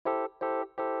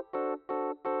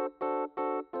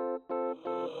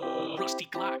Rusty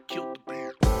Glock killed the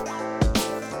bear.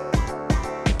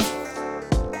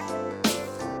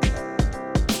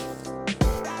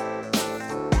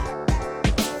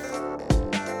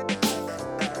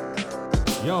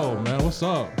 Yo, man, what's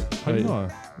up? How you doing?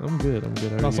 I'm good.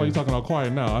 How I are saw you you? talking all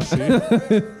quiet now. I see.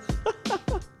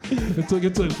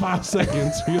 It took 5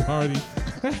 seconds. You already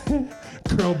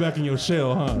curled back in your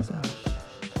shell, huh?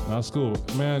 That's cool,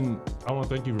 man. I want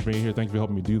to thank you for being here. Thank you for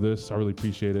helping me do this. I really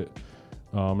appreciate it.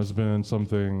 It's been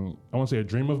something, I won't say a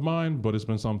dream of mine, but it's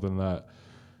been something that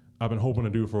I've been hoping to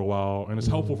do for a while, and it's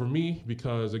helpful for me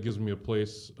because it gives me a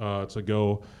place to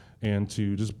go and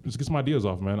to just get some ideas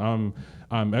off, man.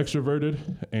 I'm extroverted,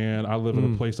 and I live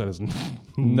in a place that is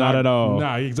Not at all.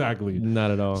 Nah, exactly.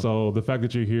 Not at all. So the fact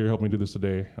that you're here helping me do this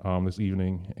today, this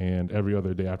evening, and every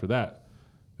other day after that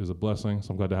is a blessing.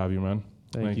 So I'm glad to have you, man.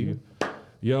 Thank you.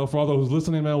 Yo, for all those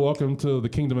listening, man, welcome to the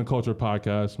Kingdom and Culture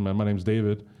podcast, man. My name's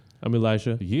David. I'm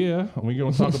Elisha. Yeah, we're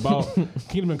going to talk about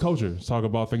kingdom and culture. Talk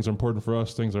about things that are important for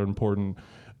us, things that are important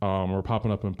or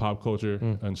popping up in pop culture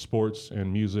and sports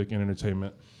and music and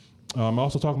entertainment.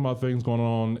 Also talking about things going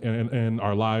on in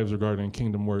our lives regarding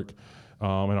kingdom work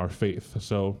and our faith.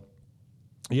 So,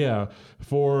 yeah,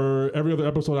 for every other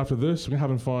episode after this, we're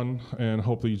having fun, and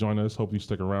hope that you join us. Hope you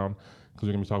stick around because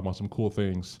we're going to be talking about some cool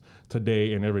things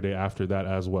today and every day after that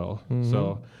as well.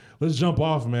 So let's jump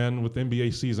off, man, with the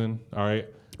NBA season. All right.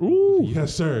 Ooh.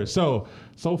 Yes, sir. So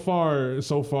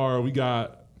far, we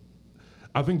got.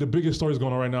 I think the biggest stories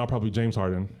going on right now are probably James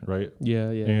Harden, right? Yeah.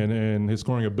 And his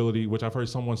scoring ability, which I've heard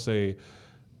someone say,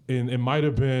 and it might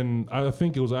have been. I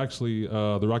think it was actually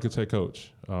the Rockets head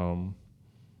coach.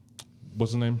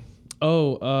 What's his name?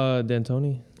 Oh,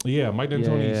 D'Antoni. Yeah, Mike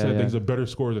D'Antoni said yeah. that he's a better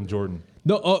scorer than Jordan.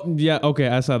 No. Oh, yeah. Okay,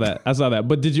 I saw that.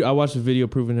 But did you? I watched the video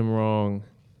proving him wrong.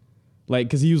 Like,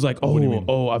 cause he was like, What do you mean?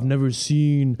 I've never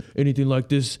seen anything like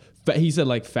this. He said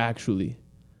like factually.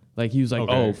 Like he was like,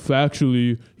 Okay.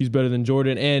 factually, he's better than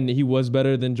Jordan, and he was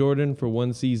better than Jordan for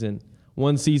one season.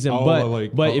 But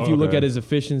if you look okay. at his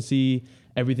efficiency,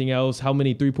 everything else, how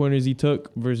many 3-pointers he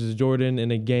took versus Jordan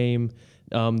in a game,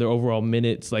 their overall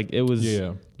minutes, like it was.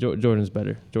 Yeah. Jordan's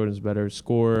better.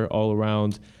 Scorer all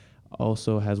around.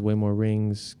 Also has way more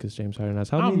rings because James Harden has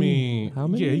how many?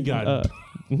 Yeah, he got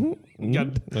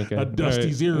Okay. a dusty All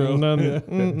right. zero.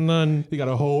 None. He got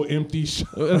a whole empty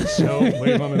shell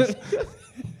waiting on his.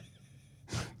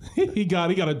 He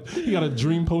got a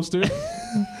dream poster,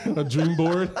 a dream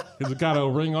board. It's got a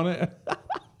ring on it.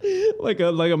 like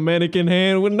a mannequin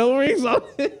hand with no rings on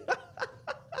it.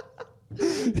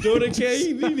 Jordan can't.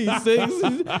 He needs 6.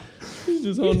 He's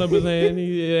just holding up his hand.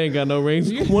 He ain't got no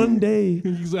rings. One day,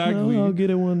 Exactly. I'll get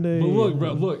it one day. But look,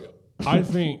 bro, look. I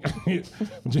think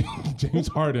James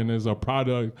Harden is a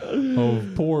product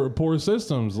of poor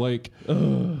systems. Like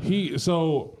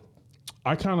so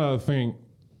I kind of think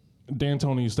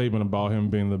D'Antoni's statement about him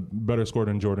being the better scorer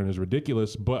than Jordan is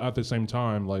ridiculous, but at the same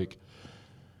time, like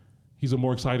he's a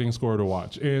more exciting scorer to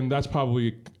watch, and that's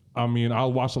probably. I mean,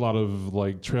 I'll watch a lot of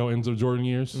like trail ends of Jordan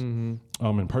years in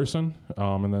person,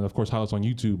 and then of course highlights on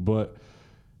YouTube. But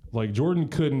like Jordan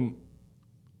couldn't.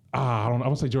 I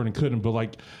won't say Jordan couldn't, but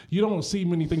like you don't see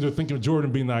many things or think of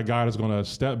Jordan being that guy that's going to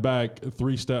step back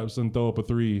 3 steps and throw up a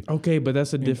 3. Okay, but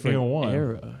that's a different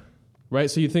era, right?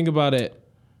 So you think about it.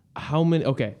 How many?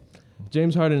 Okay,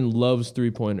 James Harden loves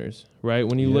 3-pointers, right?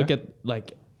 When you look at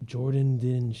like Jordan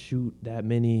didn't shoot that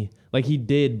many, like he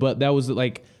did, but that was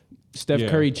like Steph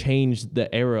Curry changed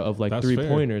the era of like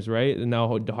 3-pointers, right? And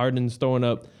now Harden's throwing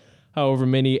up however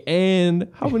many, and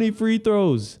how many free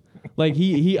throws? Like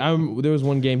there was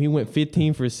one game he went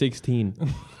 15 for 16. Do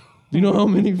you know how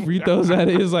many free throws that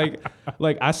is? Like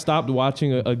I stopped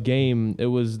watching a game. It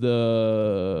was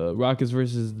the Rockets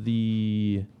versus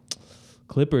the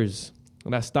Clippers,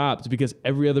 and I stopped because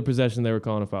every other possession they were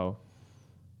calling a foul.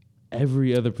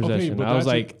 Every other possession. but I was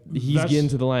like, he's getting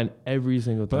to the line every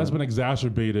single time. But that's been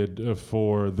exacerbated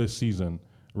for this season,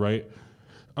 right?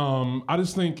 I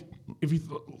just think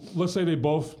let's say they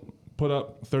both put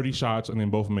up 30 shots and then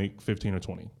both make 15 or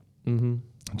 20. Mm-hmm.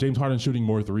 James Harden shooting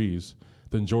more threes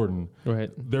than Jordan,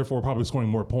 right? Therefore, probably scoring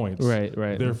more points, right?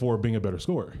 Therefore, being a better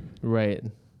scorer, right?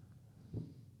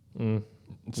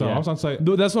 So I was not saying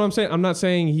that's what I'm saying. I'm not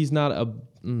saying he's not a.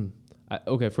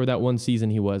 Okay, for that one season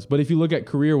he was, but if you look at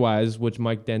career-wise, which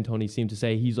Mike D'Antoni seemed to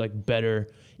say, he's like better.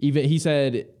 Even he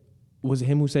said, was it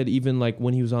him who said even like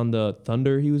when he was on the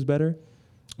Thunder he was better?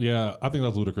 Yeah, I think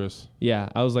that's ludicrous. Yeah,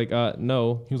 I was like,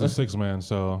 no. He was a 6 man,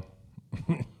 so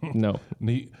no.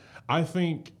 I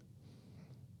think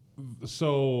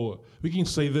so. We can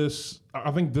say this.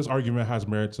 I think this argument has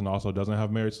merits and also doesn't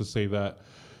have merits to say that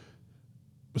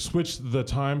switch the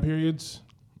time periods.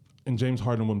 And James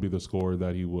Harden wouldn't be the scorer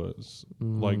that he was,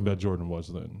 like that Jordan was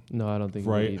then. No, I don't think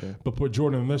right? he would either. But put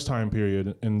Jordan in this time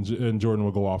period, and Jordan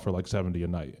will go off for like 70 a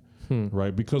night,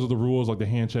 right? Because of the rules, like the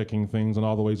hand checking things and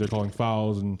all the ways they're calling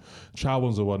fouls and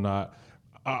travels and whatnot.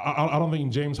 I don't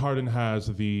think James Harden has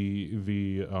the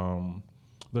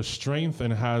strength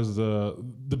and has the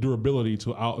durability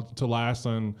to last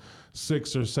on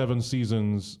 6 or 7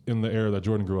 seasons in the era that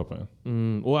Jordan grew up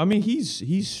in. Well, I mean,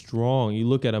 he's strong. You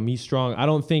look at him; he's strong. I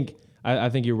don't think. I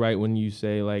think you're right when you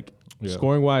say like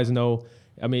scoring wise. No,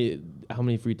 I mean, how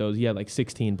many free throws? He had like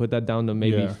 16. Put that down to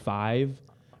maybe 5.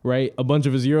 Right, a bunch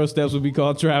of his Euro steps would be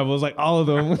called travels, like all of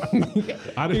them.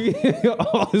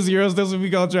 All his Euro steps would be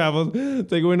called travels.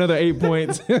 Take away another 8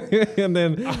 points, and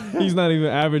then he's not even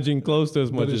averaging close to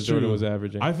as much as Jordan was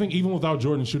averaging. I think even without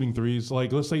Jordan shooting threes,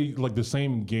 like let's say like the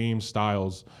same game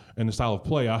styles and the style of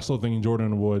play, I still think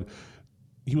Jordan would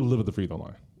live at the free throw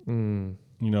line.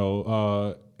 You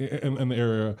know, in the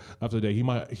area of today, he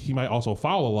might also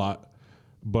foul a lot,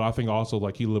 but I think also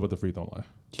like he live at the free throw line.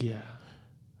 Yeah.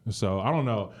 So, I don't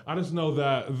know. I just know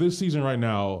that this season right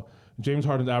now, James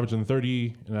Harden's averaging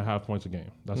 30.5 points a game.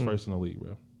 That's first in the league,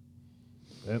 bro.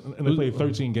 And they played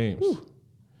 13 games.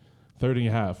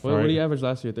 30.5, What did he average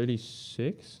last year?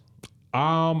 36?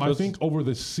 I think over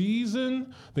the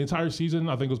season, the entire season,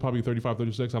 I think it was probably 35,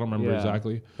 36. I don't remember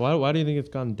exactly. Why do you think it's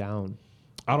gone down?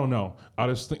 I don't know. I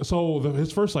just think so.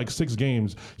 His first like 6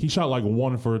 games, he shot like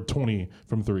 1 for 20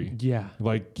 from 3. Yeah,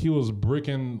 like he was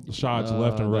bricking shots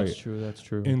left and right. That's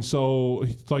true. And so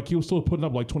like he was still putting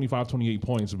up like 25, 28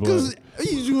 points. Because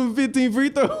he's doing 15 free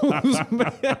throws.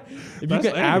 If you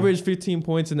can average 15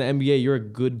 points in the NBA, you're a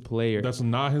good player. That's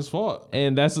not his fault.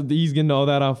 And he's getting all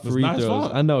that off free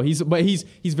throws. I know he's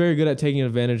very good at taking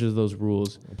advantage of those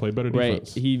rules. Play better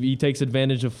defense. Right. He takes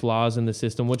advantage of flaws in the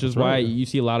system, which is why you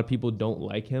see a lot of people don't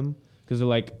like him because they're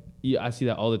like, I see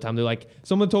that all the time. They're like,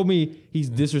 someone told me he's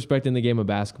disrespecting the game of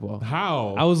basketball.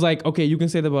 How? I was like, okay, you can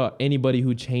say that about anybody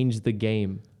who changed the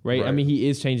game, right? I mean, he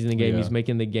is changing the game. Yeah. He's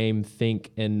making the game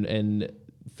think and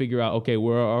figure out, okay,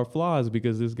 where are our flaws?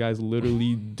 Because this guy's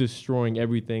literally destroying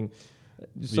everything.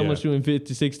 Someone shooting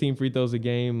 15, 16 free throws a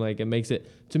game, like it makes it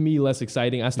to me less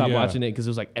exciting. I stopped watching it because it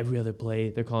was like every other play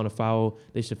they're calling a foul.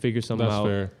 They should figure something out.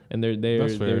 Fair. And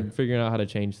they're figuring out how to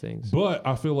change things. But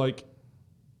I feel like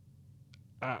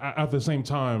at the same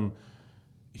time,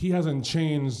 he hasn't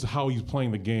changed how he's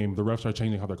playing the game. The refs are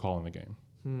changing how they're calling the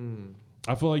game.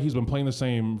 I feel like he's been playing the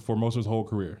same for most of his whole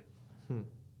career.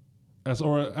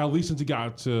 Or at least since he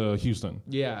got to Houston.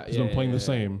 He's been playing the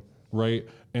same, right?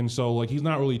 And so like he's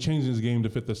not really changing his game to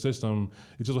fit the system.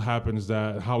 It just happens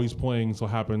that how he's playing so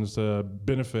happens to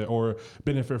benefit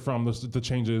from the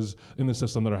changes in the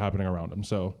system that are happening around him.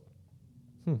 So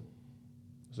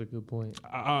that's a good point.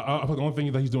 I think the only thing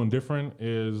that he's doing different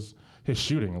is his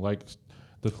shooting. Like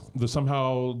the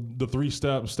somehow the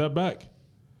 3-step back.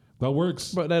 That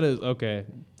works. But that is okay.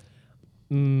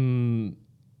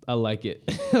 I like it.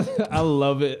 I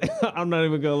love it. I'm not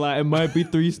even gonna lie. It might be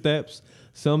 3 steps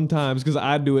sometimes because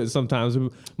I do it sometimes.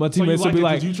 My teammates will be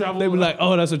like, they'll be like,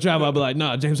 "Oh, that's a travel." I'll be like,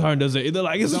 "Nah, James Harden does it." They're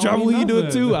like, "It's a travel. You do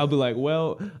it too." I'll be like,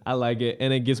 "Well, I like it,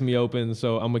 and it gets me open,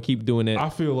 so I'm gonna keep doing it." I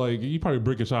feel like you probably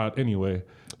break a shot anyway,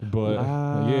 but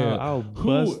I'll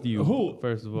bust you.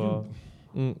 First of all.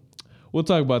 We'll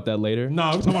talk about that later.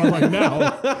 No, we're talking about it right now.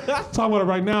 Talk about it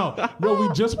right now. Bro,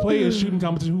 we just played a shooting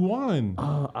competition. Who won?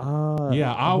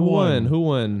 I won. Who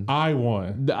won? I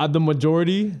won. The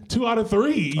majority? 2 out of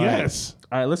 3, yes.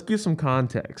 All right, let's give some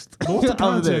context. What's the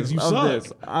context? You suck. What's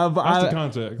the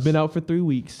context? Been out for 3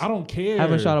 weeks. I don't care.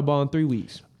 Haven't shot a ball in 3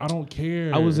 weeks. I don't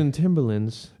care. I was in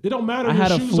Timberlands. It don't matter. I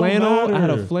had a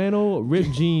flannel,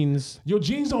 ripped jeans. Your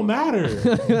jeans don't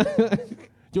matter.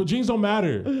 Your jeans don't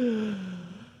matter.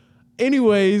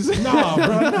 Anyways. Nah, bro.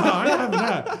 Nah, I ain't having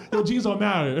that. Your jeans don't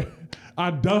matter.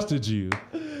 I dusted you.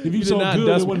 If you so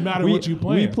good, it wouldn't matter what you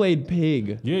played. We played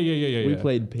pig. Yeah. We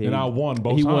played pig. And I won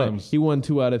both times. He won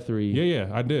 2 out of 3.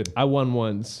 Yeah, I did. I won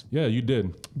once. Yeah, you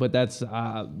did. But that's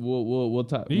we'll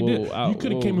talk. You did. You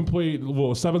could have came and played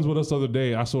sevens with us the other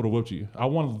day. I sort of whipped you. I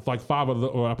won like 5 of the,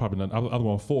 or I probably not. I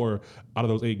won 4 out of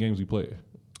those 8 games we played.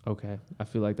 Okay, I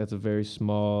feel like that's a very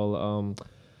small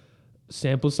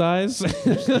sample size. You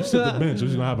sit the bench.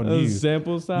 What's gonna happen to you?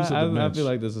 Sample size. I feel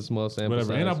like there's a small sample size.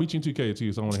 And I beat you in 2K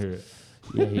too, so I want to hear it.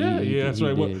 Yeah, that's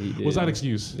right. What's that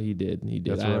excuse? He did.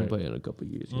 That's I haven't played in a couple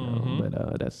of years,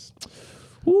 but that's.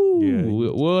 Woo. Yeah.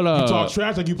 You talk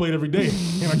trash like you played every day,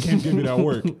 and I can't give you that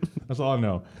work. That's all I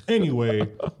know. Anyway,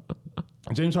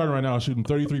 James Harden right now is shooting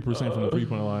 33% from the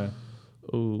 3-point line.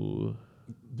 Ooh,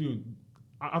 dude.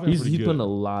 I think he's good. putting a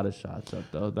lot of shots up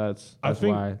though. That's I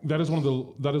think why. that is one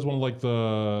of like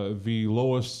the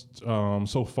lowest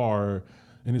so far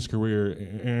in his career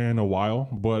in a while.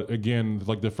 But again,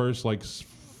 like the first like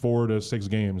 4 to 6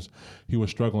 games, he was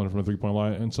struggling from the 3-point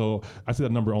line, and so I see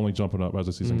that number only jumping up as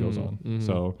the season goes on. Mm-hmm.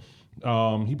 So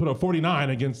he put up 49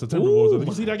 against the Timberwolves. Did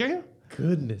you see that game?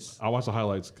 Goodness. I watched the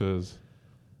highlights because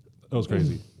it was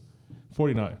crazy.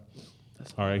 49.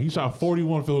 All right, he shot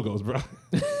 41 field goals, bro.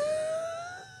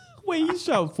 Wait, he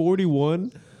shot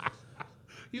 41?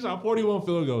 He shot 41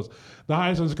 field goals. The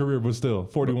highest in his career, but still,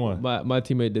 41. My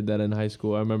teammate did that in high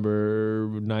school. I remember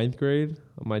 9th grade,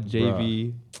 my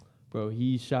JV. Bro,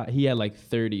 he had like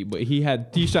 30, but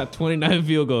he shot 29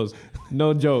 field goals.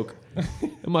 No joke.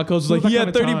 And my coach was like, he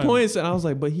had 30 points. And I was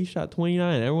like, but he shot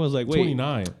 29. Everyone's like, wait.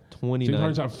 29. James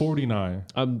Harden shot 49.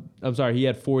 I'm sorry, he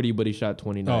had 40, but he shot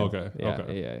 29. Oh, okay. Yeah,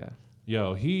 okay. Yeah.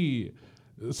 Yo,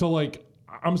 so like,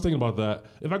 I'm just thinking about that.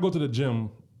 If I go to the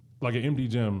gym, like an empty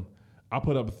gym, I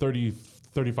put up 30,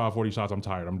 35, 40 shots. I'm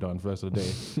tired. I'm done for the rest of the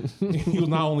day. He was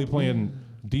not only playing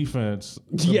defense.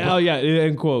 Yeah,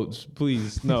 in quotes,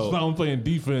 please. No. He's not only playing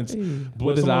defense, but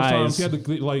with his eyes. He had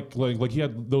to, like he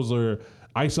had those are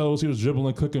ISOs. He was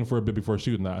dribbling, cooking for a bit before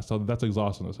shooting that. So that's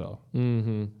exhausting as hell.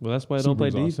 Mm-hmm. Well, that's why I don't play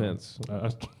defense.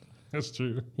 That's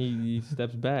true. He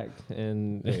steps back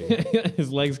and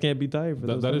his legs can't be tired for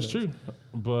that is true.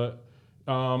 But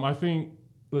I think,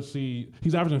 let's see,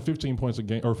 he's averaging 15 points a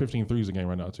game or 15 threes a game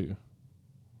right now too.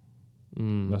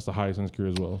 That's the highest in his career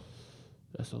as well.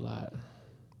 That's a lot.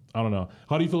 I don't know.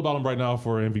 How do you feel about him right now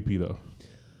for MVP though?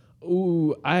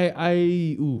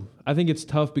 I think it's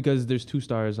tough because there's 2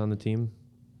 stars on the team.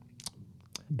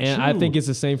 And True. I think it's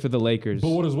the same for the Lakers. But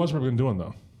what has Westbrook been doing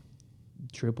though?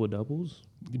 Triple doubles?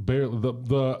 Barely.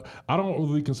 I don't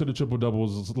really consider triple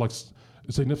doubles like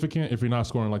significant if you're not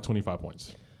scoring like 25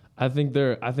 points. I think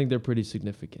they're pretty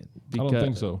significant. I don't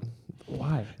think so.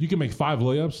 Why? You can make 5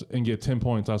 layups and get 10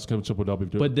 points. That's a triple double.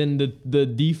 But then the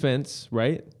defense,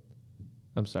 right?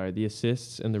 I'm sorry, the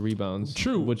assists and the rebounds.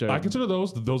 True. Which are, I consider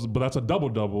those, but that's a double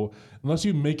double. Unless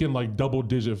you're making like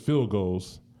double-digit field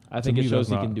goals. I think it shows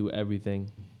he can do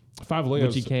everything. 5 layups.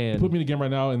 Which he can. Put me in the game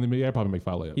right now, and then maybe I probably make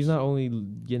 5 layups. He's not only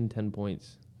getting 10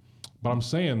 points. But I'm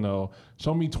saying though,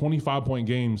 show me 25-point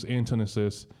games and 10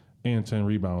 assists and 10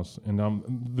 rebounds, and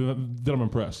then I'm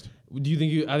impressed. Do you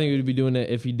think I think he would be doing it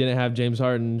if he didn't have James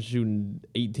Harden shooting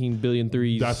 18 billion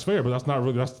threes? That's fair, but that's not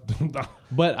really.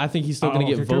 But I think he's still going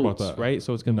to get votes, right?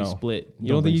 So it's going to be split. You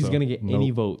don't think he's going to get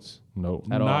any votes? No,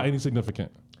 at all? Not any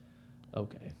significant.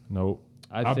 Okay. Nope.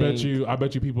 I bet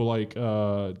you people like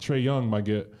Trae Young might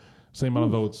get same amount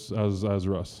of votes as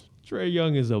Russ. Trae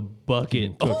Young is a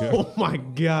bucket. Oh my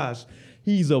gosh.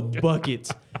 He's a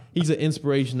bucket. He's an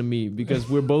inspiration to me because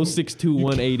we're both 6'2",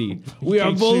 180.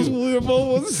 We're both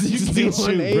 6'2",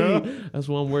 180. That's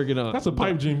what I'm working on. That's a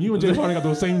pipe dream. You and James Harden got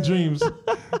those same dreams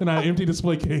in that empty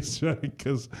display case, right?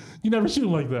 Because you never shoot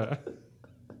like that.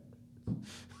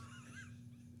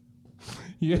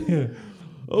 Yeah.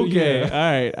 Okay. Yeah.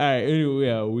 All right. Anyway,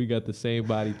 yeah, we got the same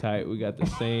body type. We got the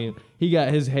same. He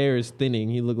got his hair is thinning.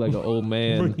 He looked like an old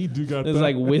man. Bro, he do got it's that.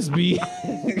 Like wispy.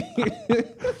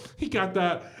 He got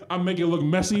that. I make it look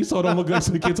messy so it don't look like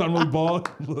the kids I'm really bald.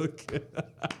 Look.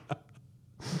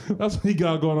 That's what he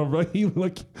got going on, bro. He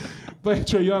look like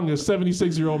Trae Young, a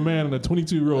 76-year-old man in a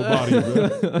 22-year-old body,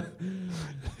 bro.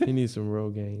 He needs some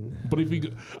Rogaine. But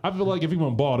I feel like if he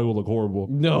went bald, it would look horrible.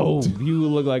 No, he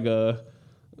would look like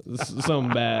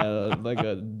something bad, like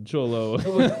a cholo.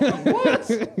 What?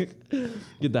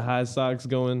 Get the high socks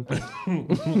going. I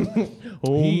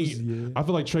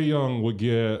feel like Trae Young would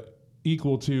get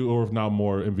equal to, or if not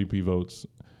more, MVP votes.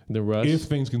 The Russ. If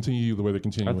things continue the way they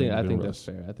continue. I think that's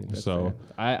fair. I think that's fair.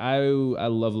 I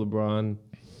love LeBron.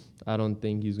 I don't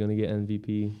think he's gonna get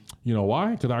MVP. You know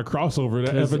why? Because our crossover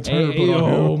that Evan Turner put on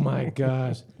him. Oh my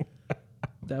gosh.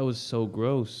 That was so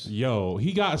gross. Yo,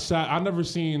 he got sat. I've never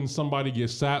seen somebody get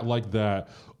sat like that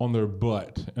on their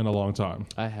butt in a long time.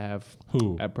 I have.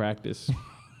 Who? At practice.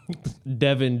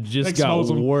 Devin just got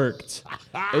worked.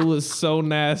 It was so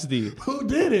nasty. Who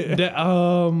did it?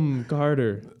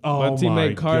 Carter. Oh, my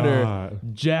teammate Carter God.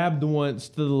 jabbed once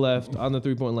to the left on the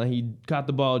 3-point line. He caught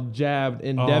the ball, jabbed,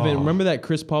 and Devin. Remember that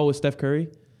Chris Paul with Steph Curry?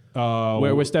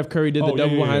 Where Steph Curry did the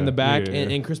double behind the back,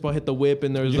 and Chris Paul hit the whip,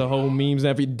 and there was the whole memes and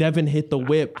everything. Devin hit the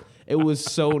whip. It was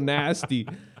so nasty.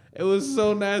 It was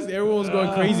so nasty. Everyone was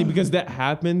going crazy because that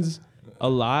happens a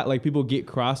lot. Like, people get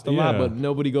crossed a lot, but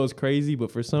nobody goes crazy.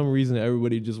 But for some reason,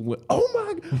 everybody just went, oh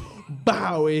my God,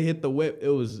 bow, it hit the whip. It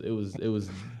was dirty.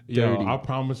 Yo, I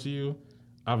promise you,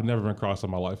 I've never been crossed in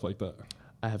my life like that.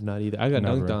 I have not either. I got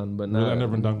dunked on, but Really, not. I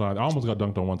never been dunked on. I almost got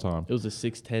dunked on one time. It was a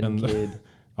 6'10" kid.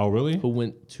 Oh, really? Who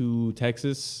went to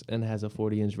Texas and has a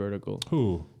 40-inch vertical.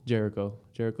 Who? Jericho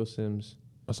Sims.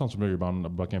 That sounds familiar,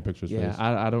 but I can't picture his face.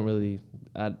 I don't really.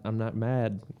 I'm not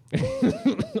mad.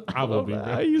 I love you.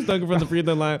 I used dunking from the free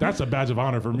throw line. That's a badge of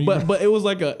honor for me. But it was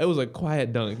a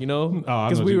quiet dunk, you know,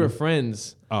 because we were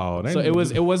friends. Oh, so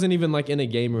it wasn't even like in a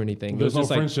game or anything. There's it was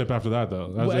no just friendship after that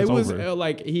though. It was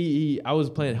like I was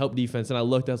playing help defense and I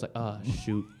looked. I was like, oh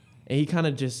shoot, and he kind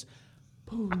of just,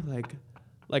 poof,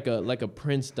 like a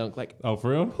Prince dunk, like oh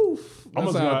for real? Poof.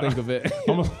 That's how I think of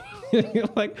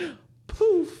it. Like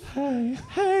poof. Hey.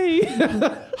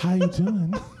 How you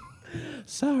doing?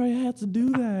 Sorry, I had to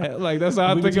do that. Like that's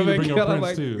how I think of it. Bring your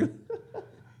Prince too.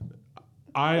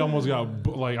 I almost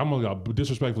got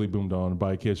disrespectfully boomed on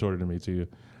by a kid shorter than me too.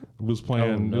 Was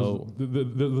playing. Oh, no.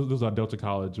 This was at Delta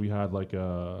College. We had like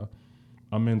a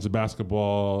men's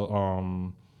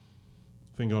basketball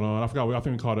thing going on. I forgot what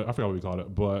we called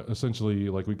it. But essentially,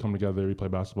 like we come together, we play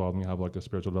basketball, and we have like a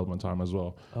spiritual development time as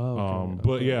well. Oh, okay.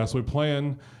 But yeah, so we're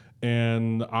playing,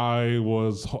 and I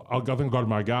think I guarded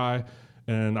my guy,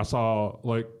 and I saw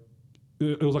like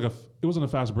it wasn't a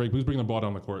fast break. But he was bringing the ball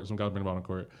down the court. Some guy was bringing the ball down the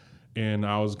court. And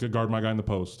I was guarding my guy in the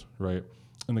post, right?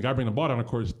 And the guy bringing the ball down the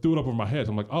court threw it up over my head.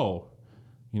 So I'm like, oh,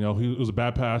 it was a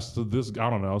bad pass to this guy. I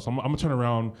don't know. So I'm going to turn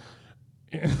around.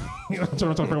 I'm trying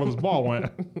to figure out where this ball went.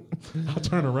 I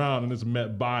turn around and it's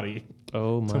met body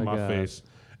to my face.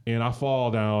 And I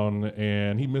fall down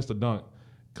and he missed a dunk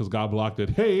because God blocked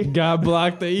it. Hey. God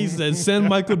blocked it. He said, send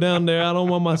Michael down there. I don't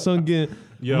want my son getting.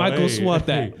 Michael swat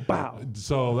that. Bow.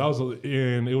 So that was,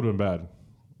 and it would have been bad.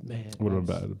 Man. It would have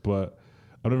been bad. But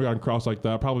I've never gotten crossed like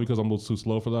that, probably because I'm a little too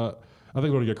slow for that. I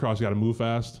think when you get crossed, you got to move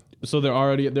fast. So they're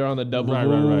on the double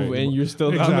move, and you're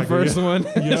still on the first one.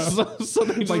 Yeah. so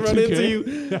they just run 2K. Into you.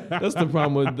 That's the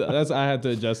problem with I had to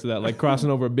adjust to that, like crossing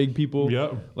over big people,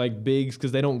 like bigs,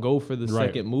 because they don't go for the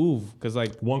second move, because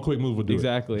like one quick move would do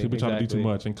exactly. People trying to do too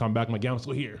much and come back. I'm like, yeah, I'm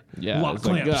still here. Yeah, lock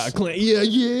clamps. Like,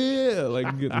 yeah.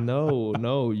 Like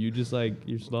no, you just like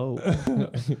you're slow.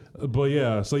 But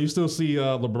yeah, so you still see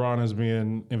LeBron as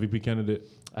being MVP candidate.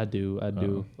 I do.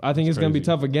 I think it's going to be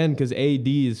tough again because AD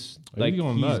is like he's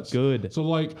nuts. Good. So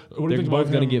like, what do you think both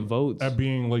about going him to get votes at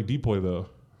being like Depoy though?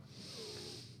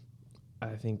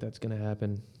 I think that's going to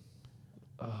happen.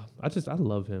 I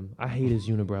love him. I hate his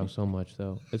unibrow so much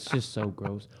though. It's just so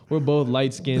gross. We're both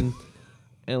light skinned.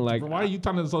 And like, why are you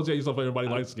trying to associate yourself with everybody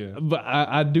light skinned? But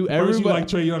I do. First you like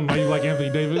Trae Young, now you like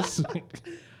Anthony Davis.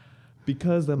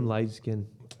 Because I'm light skinned,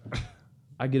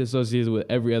 I get associated with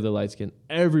every other light skin.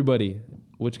 Everybody.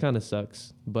 Which kind of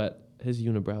sucks, but his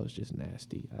unibrow is just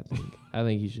nasty. I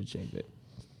think he should shave it.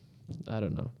 I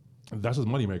don't know. That's his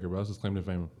moneymaker, bro. That's his claim to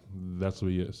fame. That's who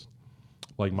he is.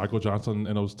 Like Michael Johnson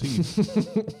and those teeth.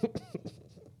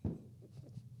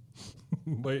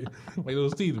 like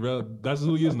those teeth, bro. That's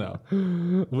who he is now.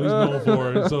 What he's known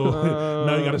for. So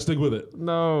now you got to stick with it.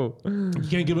 No, you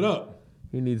can't give it up.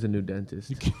 He needs a new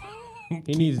dentist.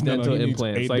 He needs dental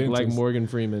implants, like Morgan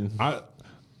Freeman.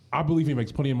 I believe he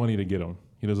makes plenty of money to get them.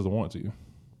 He doesn't want to.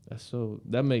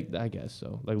 I guess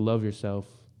so. Like, love yourself.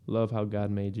 Love how God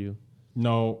made you.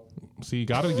 No. See,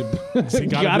 gotta give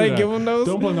him those.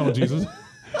 Don't blame that on Jesus.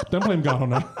 Don't blame God on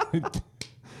that.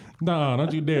 Nah,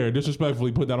 don't you dare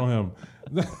disrespectfully put that on him.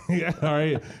 All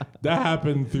right? That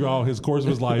happened throughout his course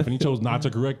of his life, and he chose not to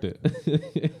correct it.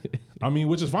 I mean,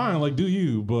 which is fine. Like, do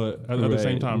you. But at the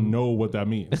same time, know what that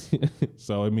means.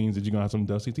 So it means that you're going to have some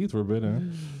dusty teeth for a bit,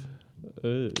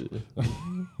 Hey,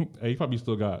 he probably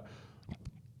still got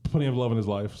plenty of love in his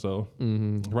life. So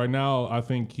right now, I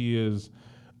think he is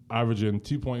averaging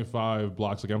 2.5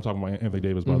 blocks a game. I'm talking about Anthony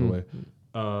Davis, by the way.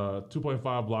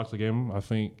 2.5 blocks a game, I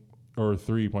think, or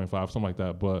 3.5, something like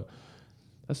that. But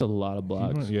that's a lot of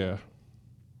blocks. Yeah,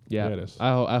 it is.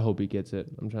 I hope he gets it.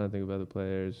 I'm trying to think of other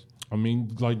players. I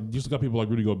mean, like you still got people like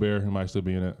Rudy Gobert who might still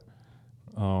be in it.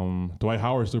 Dwight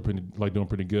Howard's still doing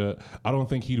pretty good. I don't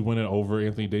think he'd win it over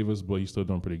Anthony Davis, but he's still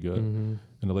doing pretty good. And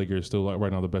the Lakers still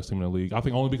right now the best team in the league. I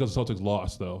think only because the Celtics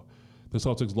lost though. The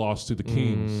Celtics lost to the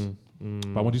Kings.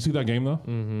 But when you see that game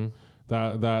though,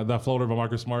 that floater by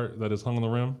Marcus Smart that is hung on the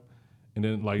rim, and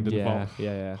then like didn't fall.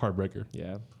 Yeah. Heartbreaker.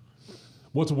 Yeah.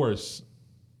 What's worse,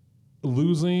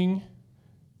 losing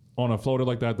on a floater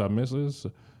like that misses,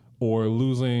 or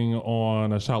losing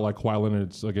on a shot like Kawhi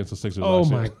Leonard's against the Sixers? Oh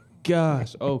my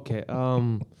gosh. Okay.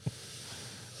 I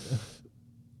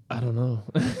don't know.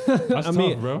 That's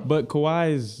tough, bro. But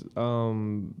Kawhi's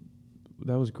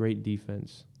that was great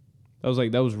defense.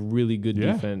 That was really good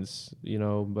defense, you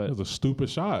know. But it was a stupid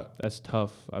shot. That's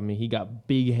tough. I mean, he got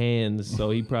big hands,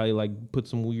 so he probably like put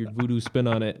some weird voodoo spin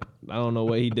on it. I don't know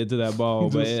what he did to that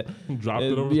ball, but it dropped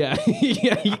it over. Yeah,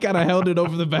 yeah, he kind of held it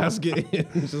over the basket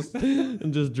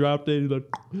and just dropped it. Like,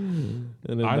 and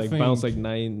it like bounced like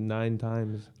nine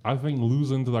times. I think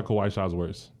losing to that Kawhi shot is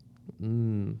worse.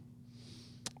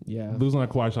 Yeah, losing that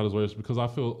Kawhi shot is worse because I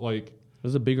feel like it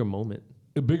was a bigger moment.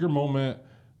 A bigger moment.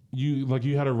 You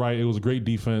had it right. It was a great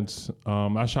defense.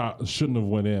 That shot shouldn't have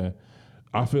went in.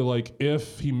 I feel like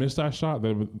if he missed that shot,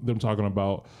 then them talking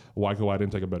about why Kawhi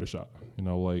didn't take a better shot. You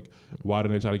know, like why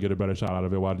didn't they try to get a better shot out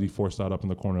of it? Why did he force that up in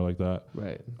the corner like that?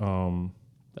 Right.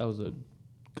 That was a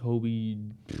Kobe.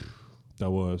 That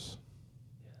was.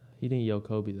 He didn't yell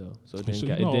Kobe though, so it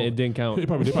didn't count. He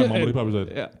probably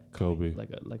said yeah. Kobe. Like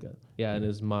a in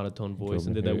his monotone voice Kobe,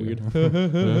 and did that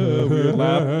weird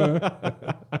laugh.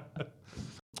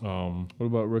 What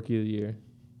about Rookie of the Year?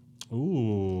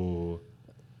 Ooh.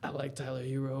 I like Tyler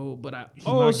Hero, but he's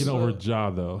not getting over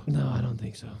Ja though. No, I don't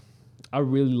think so. I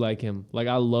really like him. Like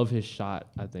I love his shot.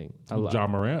 I think. Ja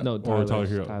Morant. No, or Tyler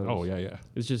Hero. Tyler's. Oh yeah.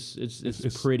 It's just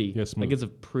it's pretty. Yeah, like it's a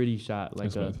pretty shot.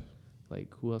 Like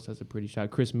who else has a pretty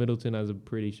shot? Chris Middleton has a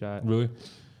pretty shot. Really?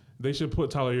 They should put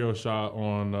Tyler Hero's shot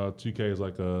on 2K as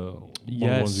like a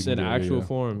in actual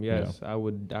form. Yes, yeah. I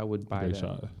would buy great that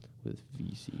shot. With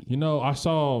VC. You know, I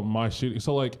saw my shooting.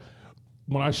 So like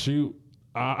when I shoot,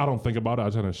 I don't think about it. I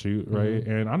just kind of shoot, right?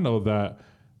 And I know that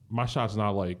my shot's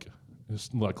not like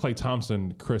it's like Klay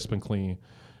Thompson, crisp and clean,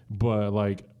 but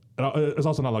like it's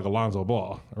also not like Alonzo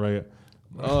Ball, right?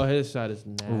 Oh, his shot is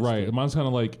nasty. Right, mine's kind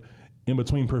of like in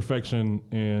between perfection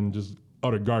and just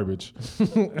utter garbage.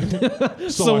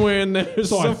 Somewhere in there.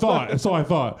 So I thought. I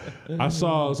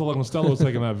saw. So like when Stella was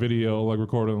taking that video, like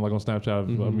recording like on Snapchat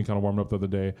of me kind of warming up the other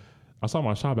day, I saw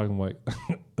my shot back. I'm like,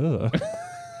 ugh.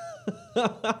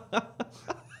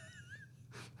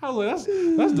 I was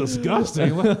like, that's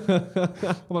disgusting. I'm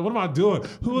like, what am I doing?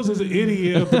 Who is this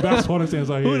idiot? The basketball stands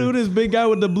out here. Who this big guy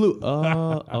with the blue?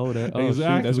 Exactly.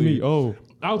 Shoot, that's me. Oh.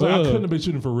 I was like, I couldn't have been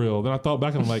shooting for real. Then I thought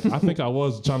back and I'm like, I think I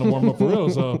was trying to warm up for real.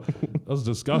 So that was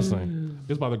disgusting.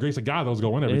 It's by the grace of God that was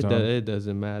going every time. It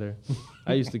doesn't matter.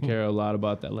 I used to care a lot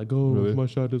about that. Like, really? My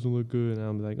shot doesn't look good. And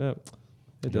I'm like,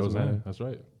 it doesn't matter. That's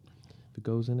right. If it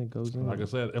goes in, it goes in. Like I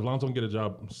said, if Lonzo can get a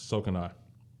job, so can I.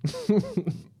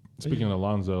 Speaking of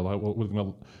Lonzo, like, what do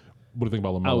you think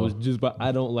about LaMelo?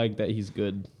 I don't like that he's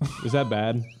good. Is that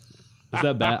bad? Is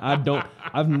that bad? I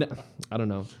don't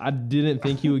know. I didn't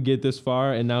think he would get this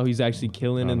far, and now he's actually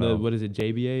killing in the, what is it,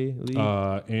 JBA league?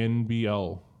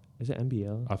 NBL. Is it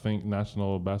NBL? I think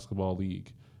National Basketball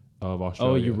League of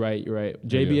Australia. Oh, you're right.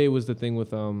 JBA was the thing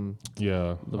with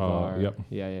Yeah. LeVar. Yep.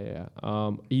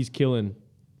 Yeah. He's killing.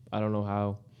 I don't know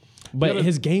how. But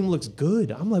his game looks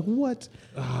good. I'm like, what?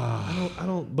 I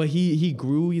don't. But he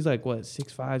grew. He's like what,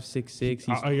 6'5", 6'6". He's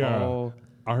tall. Yeah.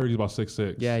 I heard he's about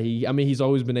 6'6". Yeah. He's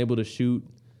always been able to shoot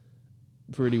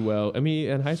pretty well. I mean,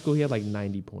 in high school he had like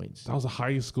 90 points. That was a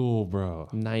high school, bro.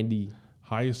 90.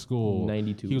 High school.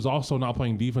 92. He was also not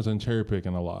playing defense and cherry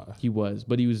picking a lot. He was,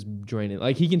 but he was draining.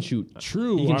 Like he can shoot.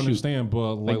 True, I understand,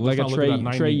 but like a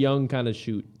Trae Young kind of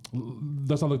shoot.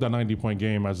 Let's not look at that 90-point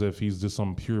game as if he's just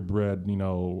some purebred,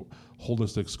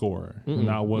 holistic scorer. And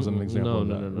that wasn't an example of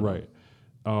that. No. Right.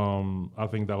 I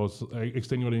think that was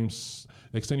extenuating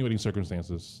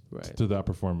circumstances to that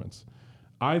performance.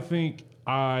 I think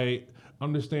I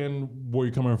understand where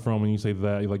you're coming from when you say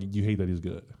that, like you hate that he's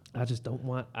good. I just don't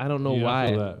want. I don't know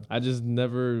why. I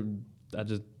never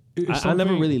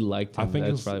really liked him. I think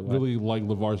it's really like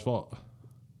LeVar's fault.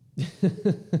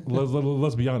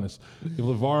 let's be honest. If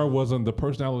LeVar wasn't the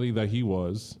personality that he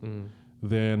was,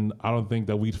 then I don't think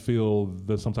that we'd feel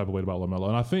some type of way about LaMelo.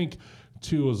 And I think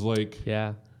too is like,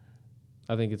 I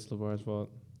think it's LeVar's fault.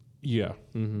 Yeah,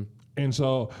 and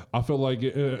so I feel like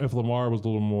if Lamar was a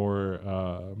little more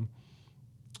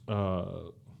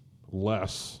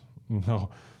less,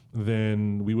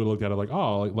 then we would look at it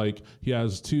like he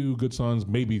has 2 good sons,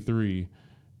 maybe 3,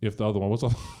 if the other one was.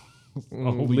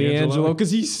 LiAngelo,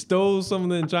 because he stole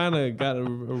something in China, got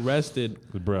arrested.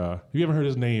 Bruh. You haven't heard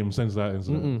his name since that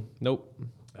incident? Nope.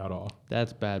 At all.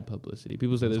 That's bad publicity.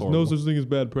 People say there's no such thing as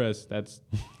bad press. That's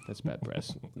bad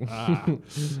press.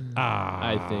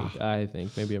 I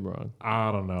think. Maybe I'm wrong.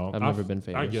 I don't know. I've never been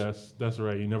famous. I guess. That's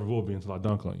right. You never will be until I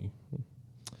dunk on you.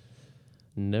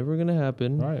 Never gonna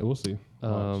happen. All right, we'll see.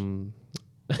 Never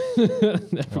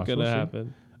gonna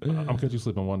happen. I'm catch you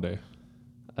slipping one day.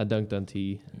 I dunked on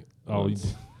T. Oh, you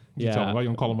you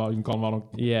can call him out. You can call him out.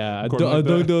 I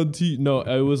dunked on T. No,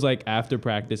 it was like after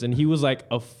practice, and he was like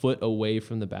a foot away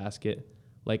from the basket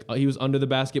Like he was under the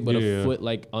basket, but a foot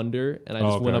like under, and I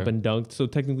just went up and dunked. So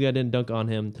technically, I didn't dunk on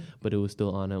him, but it was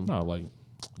still on him. No, like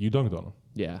you dunked on him.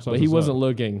 Yeah, but he wasn't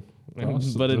looking.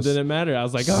 But it didn't matter. I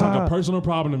was like, it's like a personal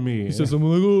problem to me. He said something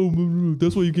like, "Oh,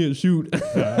 that's why you can't shoot."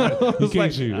 You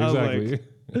can't shoot, exactly.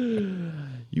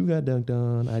 You got dunked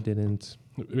on. I didn't.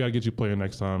 We gotta get you playing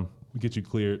next time. We get you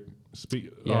cleared.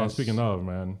 Speaking of,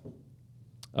 man.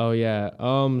 Oh yeah.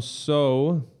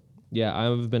 So yeah,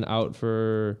 I've been out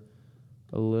for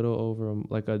a little over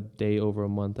like a day over a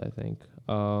month, I think.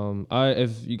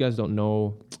 If you guys don't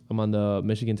know, I'm on the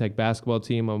Michigan Tech basketball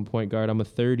team. I'm a point guard. I'm a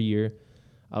third year.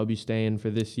 I'll be staying for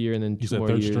this year and then you 2 more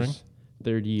third years. String?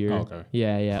 Third year. Oh, okay.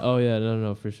 Yeah. Oh yeah.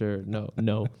 No, for sure.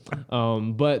 No.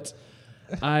 But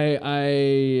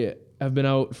I have been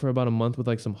out for about a month with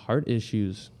like some heart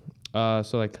issues. So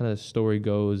like kind of the story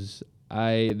goes,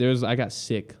 I got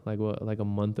sick like a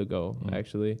month ago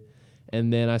actually.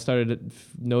 And then I started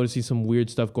noticing some weird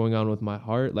stuff going on with my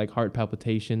heart, like heart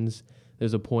palpitations.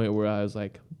 There's a point where I was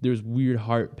like, there's weird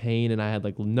heart pain and I had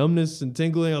like numbness and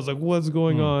tingling. I was like, what's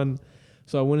going on?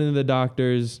 So I went into the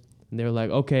doctors and they were like,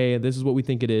 okay, this is what we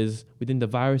think it is. We think the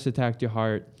virus attacked your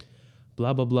heart,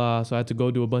 blah, blah, blah. So I had to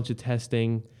go do a bunch of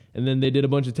testing. And then they did a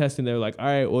bunch of testing. They were like, all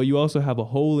right, well, you also have a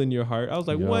hole in your heart. I was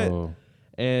like, what?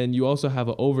 And you also have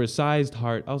an oversized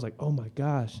heart. I was like, oh my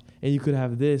gosh. And you could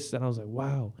have this. And I was like,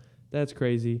 wow, that's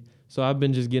crazy. So I've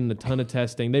been just getting a ton of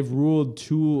testing. They've ruled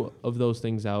 2 of those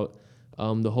things out.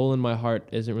 The hole in my heart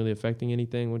isn't really affecting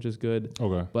anything, which is good.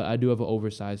 Okay. But I do have an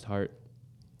oversized heart,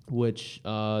 which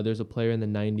there's a player in the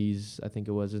 90s, I think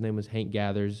it was. His name was Hank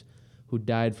Gathers, who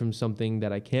died from something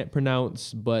that I can't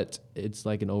pronounce, but it's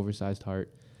like an oversized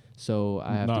heart. So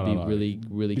I have to be really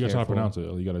careful. You gotta try to pronounce it.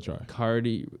 You gotta try.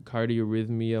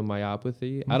 Cardiorrhythmia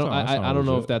myopathy. I don't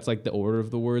know if that's like the order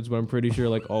of the words, but I'm pretty sure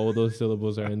like all of those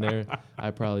syllables are in there.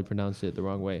 I probably pronounced it the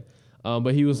wrong way.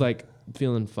 But he was like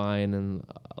feeling fine, and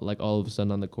like all of a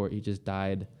sudden on the court he just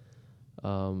died.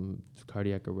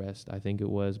 Cardiac arrest, I think it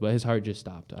was, but his heart just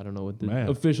stopped. I don't know what the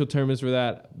official term is for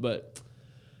that, but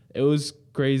it was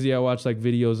crazy. I watched like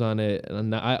videos on it,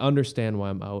 and I understand why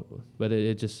I'm out, but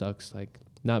it just sucks. Like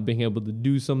not being able to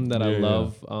do something that I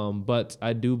love. But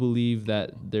I do believe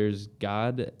that there's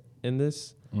God in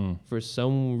this for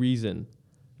some reason,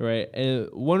 right? And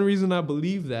one reason I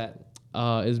believe that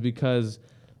is because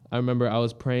I remember I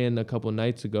was praying a couple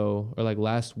nights ago or like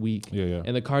last week.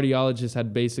 And the cardiologist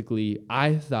had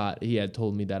I thought he had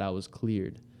told me that I was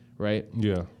cleared, right?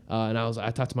 Yeah. And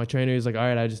I talked to my trainer. He's like, all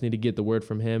right, I just need to get the word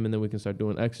from him and then we can start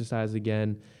doing exercise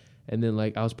again. And then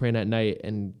like I was praying at night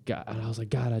and I was like,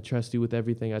 God, I trust you with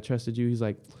everything. I trusted you. He's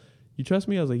like, you trust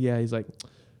me? I was like, yeah. He's like,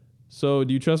 so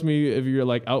do you trust me if you're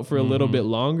like out for a little bit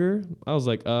longer? I was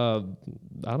like,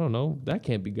 I don't know. That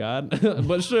can't be God,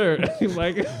 but sure.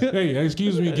 Like, hey,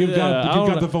 excuse me. Give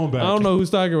God the phone back. I don't know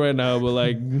who's talking right now, but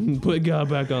like, put God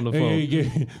back on the phone.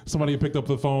 Hey, somebody picked up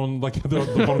the phone, like the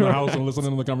phone in the house and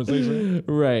listening to the conversation.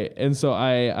 Right. And so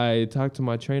I talked to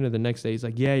my trainer the next day. He's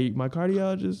like, yeah, my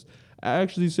cardiologist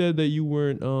actually said that you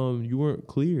weren't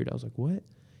cleared. I was like, what?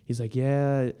 He's like,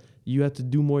 yeah, you have to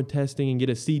do more testing and get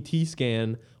a CT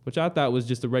scan, which I thought was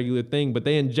just a regular thing, but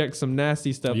they inject some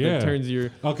nasty stuff that turns your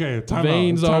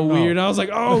veins all weird. And I was like,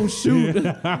 oh, shoot.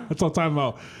 That's all time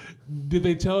out. Did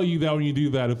they tell you that when you do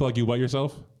that, it felt like you wet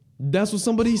yourself? That's what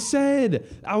somebody said.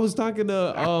 I was talking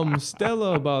to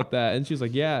Stella about that, and she was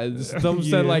like, yeah. Some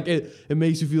said like it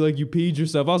makes you feel like you peed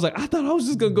yourself. I was like, I thought I was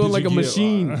just going to go like a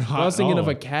machine. I was thinking of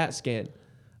a CAT scan.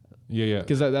 Yeah.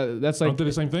 Because that's like... Don't do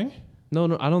the same thing?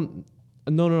 No, I don't...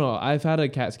 No. I've had a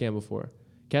CAT scan before.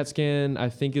 CAT scan, I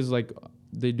think, is like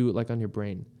they do it like on your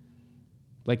brain,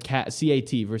 like CAT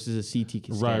versus a CT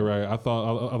scan. Right. I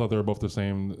thought they were both the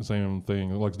same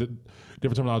thing, like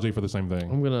different terminology for the same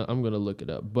thing. I'm gonna look it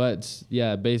up, but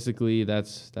yeah, basically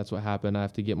that's what happened. I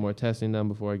have to get more testing done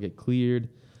before I get cleared,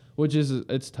 which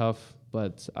it's tough,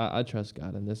 but I trust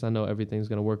God in this. I know everything's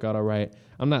gonna work out all right.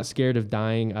 I'm not scared of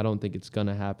dying. I don't think it's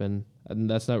gonna happen, and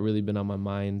that's not really been on my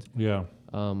mind. Yeah.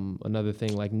 Another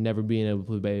thing, like never being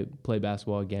able to play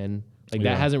basketball again. Like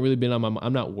that hasn't really been on my mind.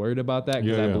 I'm not worried about that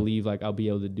because I believe like I'll be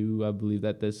able to I believe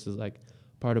that this is like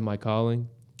part of my calling.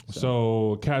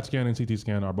 So CAT scan and CT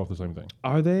scan are both the same thing.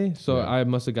 Are they? So I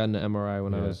must have gotten an MRI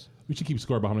when I was... We should keep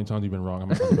score about how many times you've been wrong. I'm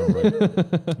not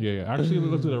right. Yeah. Actually,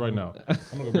 let's do that right now.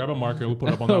 I'm going to grab a marker. We'll put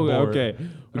it up on that board. Okay.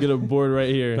 We get a board right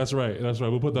here. That's right.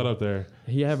 We'll put that up there.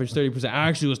 He averaged 30%.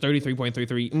 Actually, it was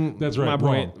 33.33. That's right.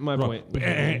 My point.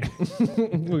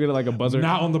 We'll get like a buzzer.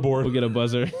 Not on the board. We'll get a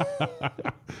buzzer.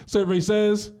 Survey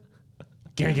says...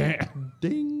 Gang.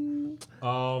 Ding.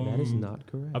 That is not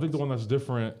correct. I think the one that's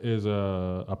different is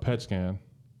a PET scan.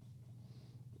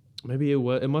 Maybe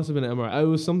it must have been an MRI. It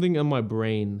was something in my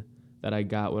brain that I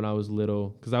got when I was little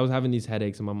because I was having these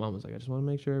headaches and my mom was like, I just want to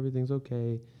make sure everything's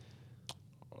okay.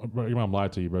 Bro, your mom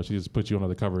lied to you, bro. She just put you under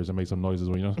the covers and made some noises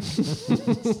when you know.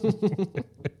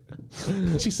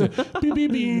 She said, beep,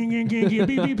 beep, beep, beep,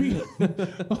 beep, beep.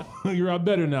 You're out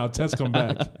better now. Test come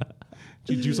back.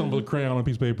 She drew something with a crayon on a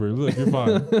piece of paper. Look, you're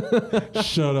fine.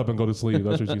 Shut up and go to sleep.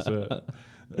 That's what she said.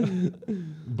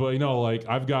 But, like,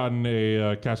 I've gotten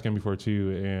a CAT scan before,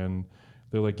 too, and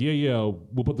they're like, yeah,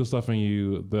 we'll put this stuff in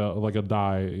you, like a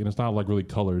dye, and it's not, like, really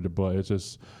colored, but it's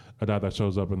just a dye that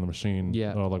shows up in the machine,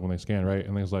 like when they scan, right?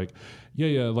 And it's like,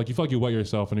 yeah, like you feel like you wet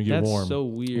yourself and you get warm. That's so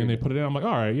weird. And they put it in. I'm like, all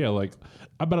right, yeah, like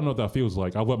I bet I know what that feels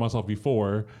like. I've wet myself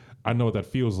before. I know what that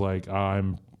feels like.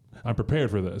 I'm prepared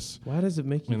for this. Why does it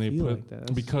make you feel like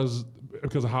that? Because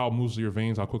of how it moves through your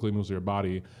veins, how quickly it moves through your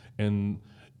body, and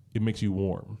it makes you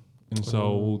warm. And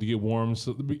so you get warm,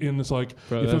 and it's like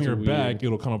you feel your back,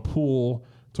 it'll kind of pull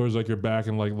towards like your back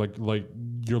and like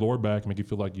your lower back, make you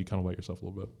feel like you kind of wet yourself a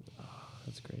little bit.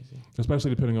 That's crazy.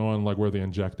 Especially depending on like where they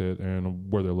inject it and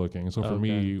where they're looking. So for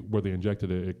me, where they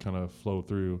injected it, it kind of flowed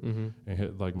through and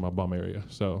hit like my bum area.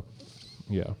 So,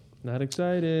 yeah. Not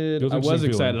excited. I was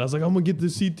excited. I was like, I'm gonna get the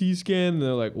CT scan. And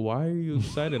they're like, why are you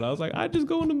excited? I was like, I just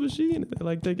go in the machine. They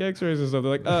like take X-rays and stuff.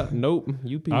 They're like, nope,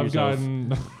 you pee yourself.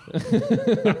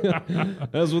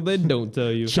 That's what they don't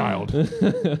tell you. Child.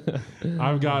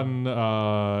 I've gotten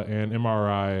an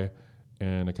MRI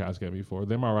and a CAT scan before.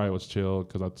 The MRI was chill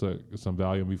because I took some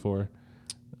Valium before.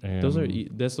 And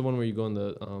that's the one where you go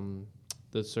in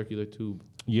the circular tube.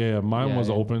 Yeah, mine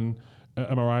was open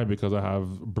MRI because I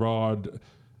have broad,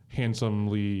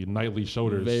 handsomely knightly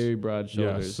shoulders. Very broad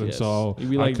shoulders. Yes, and so you'd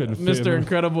be like Mr.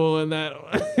 Incredible in that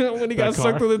when he got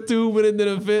sucked through the tube and it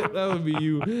didn't fit. That would be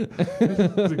you.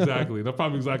 That's exactly. That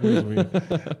probably exactly was me.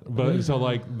 But so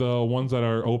like the ones that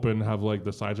are open have like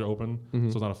the sides are open, so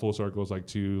it's not a full circle. It's like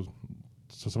two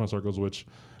semicircles, which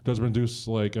doesn't produce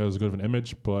like as good of an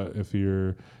image. But if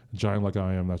you're giant like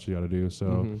I am, that's what you got to do.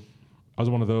 So I was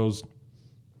one of those.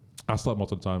 I slept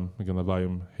most of the time. Again, the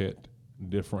volume hit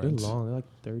different. They're long. They're like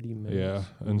 30 minutes. Yeah,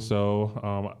 and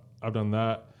so I've done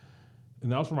that,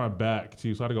 and that was for my back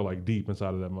too. So I had to go like deep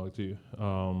inside of that mug too.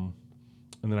 And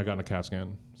then I got in a CAT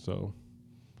scan. So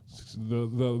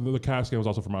the CAT scan was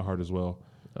also for my heart as well.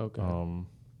 Okay.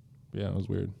 Yeah, it was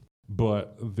weird.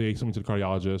 But they sent me to the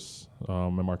cardiologist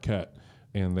in Marquette,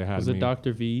 and they had Was it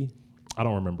Dr. V? I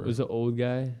don't remember. Was it an old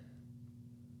guy?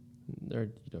 Or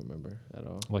you don't remember at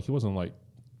all? Like he wasn't like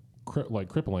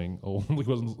crippling old. He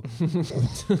wasn't.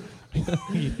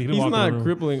 He's not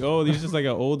crippling old. He's just like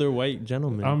an older white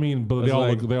gentleman. I mean, but they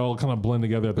all kind of blend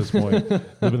together at this point.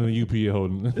 Living in the UP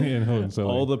in Houghton. So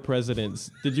all the presidents.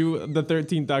 Did you the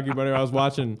 13th documentary I was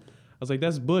watching? I was like,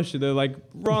 that's Bush. And they're like,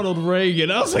 Ronald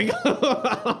Reagan. I was like,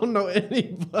 I don't know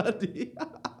anybody.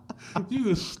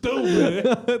 You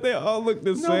stupid. They all look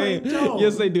the same. They don't.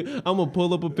 Yes, they do. I'm going to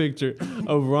pull up a picture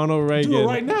of Ronald Reagan. Do it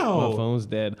right now. My phone's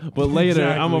dead. But later,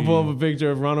 I'm going to pull up a picture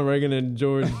of Ronald Reagan and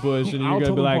George Bush. And you're going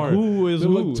to be like, who is who?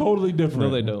 They look totally different. No,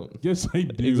 they don't. Yes, they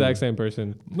do. Exact same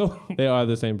person. No. They are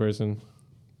the same person.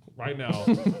 Right now,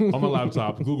 on my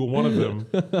laptop, Google one of them.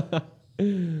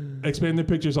 Expand the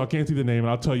picture so I can't see the name, and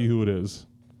I'll tell you who it is.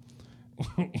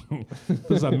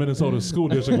 This is that Minnesota school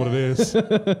district. What it is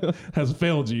has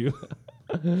failed you.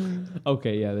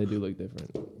 Okay, yeah, they do look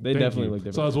different. They definitely look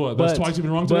different. So that's what. That's twice you've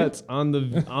been wrong today. But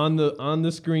on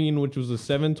the screen, which was a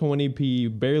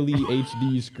 720p barely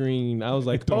HD screen, I was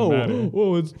like,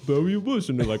 oh, it's W. Bush,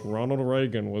 and they're like Ronald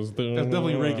Reagan was the. That's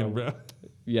definitely Reagan, bro.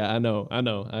 Yeah, I know.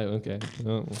 Okay.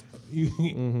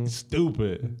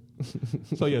 Stupid.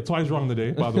 So yeah, twice wrong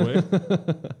today, by the way.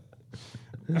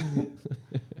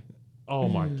 Oh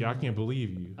my God, I can't believe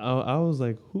you. I was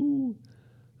like, who?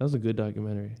 That was a good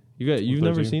documentary. You've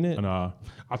never seen it? Nah.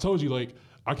 I told you, like,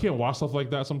 I can't watch stuff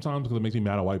like that sometimes because it makes me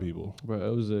mad at white people. Bro,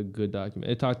 it was a good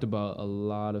document. It talked about a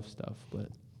lot of stuff, but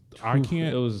I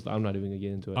can't. I'm not even gonna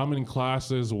get into it. I'm in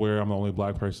classes where I'm the only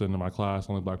black person in my class,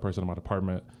 only black person in my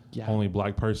department, only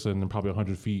black person in probably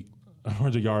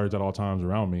 100 yards at all times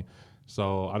around me.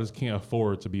 So I just can't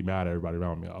afford to be mad at everybody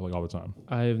around me like all the time.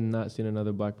 I have not seen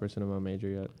another black person in my major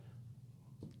yet.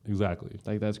 Exactly.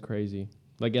 Like that's crazy.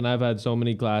 Like, and I've had so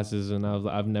many classes, and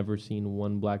I've never seen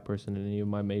one black person in any of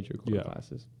my major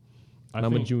classes. And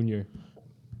I'm a junior.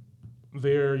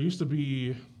 There used to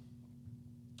be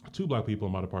 2 black people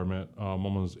in my department.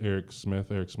 One was Eric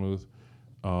Smooth,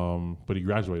 but he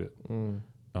graduated.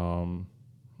 And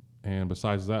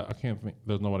besides that, I can't think.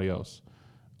 There's nobody else.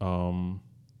 I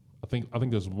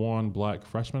think there's one black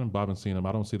freshman, but I haven't seen him.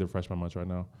 I don't see the freshman much right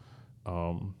now.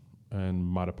 In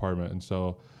my department, and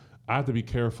so I have to be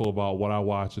careful about what I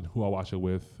watch and who I watch it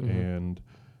with and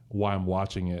why I'm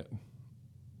watching it.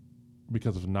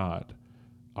 Because if not,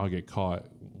 I'll get caught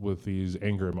with these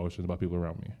anger emotions about people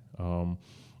around me.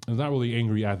 It's not really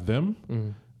angry at them.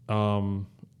 And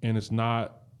it's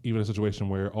not even a situation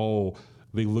where,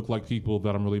 they look like people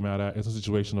that I'm really mad at. It's a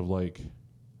situation of like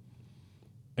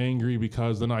angry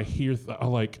because then I hear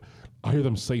I hear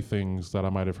them say things that I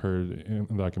might have heard in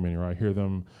the documentary. I hear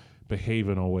them behave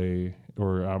in a way,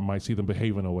 or I might see them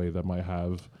behave in a way that might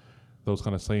have those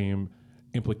kind of same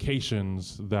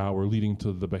implications that were leading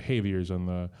to the behaviors and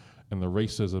the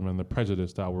racism and the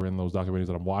prejudice that were in those documentaries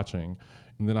that I'm watching.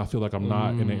 And then I feel like I'm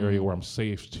not in an area where I'm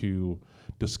safe to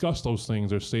discuss those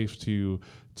things or safe to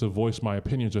voice my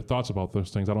opinions or thoughts about those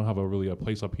things. I don't have a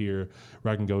place up here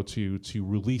where I can go to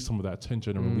release some of that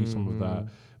tension and release some of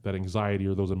that anxiety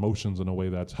or those emotions in a way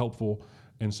that's helpful.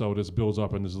 And so this builds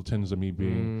up and this tends to me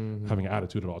having an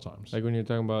attitude at all times. Like when you're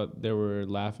talking about they were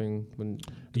laughing when.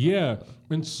 Yeah.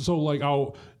 And so like I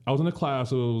was in a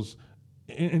class, it was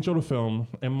intro to film,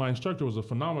 and my instructor was a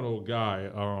phenomenal guy.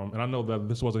 And I know that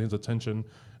this wasn't his intention,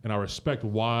 and I respect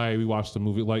why we watched the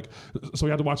movie. Like, so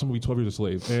we had to watch the movie 12 Years a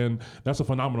Slave, and that's a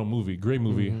phenomenal movie, great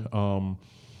movie.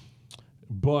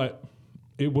 But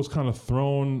it was kind of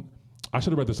thrown. I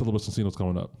should have read the syllabus and seen what's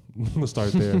coming up. Let's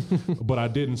start there. But I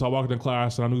didn't. So I walked into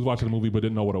class and I knew he was watching the movie, but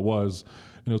didn't know what it was.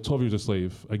 And it was 12 Years a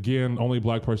Slave. Again, only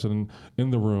black person in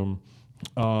the room.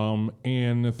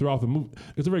 And throughout the movie,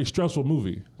 it's a very stressful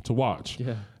movie to watch.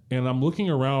 Yeah. And I'm looking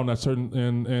around at certain,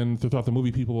 and throughout the movie,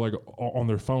 people like on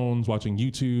their phones watching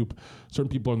YouTube. Certain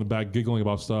people in the back giggling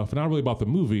about stuff, and not really about the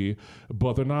movie,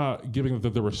 but they're not giving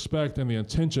the respect and the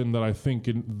attention that I think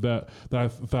that I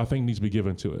think needs to be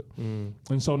given to it.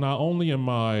 And so not only am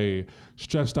I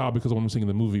stressed out because of what I'm seeing in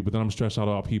the movie, but then I'm stressed out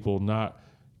about people not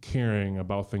caring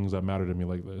about things that matter to me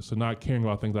like this, and not caring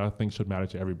about things that I think should matter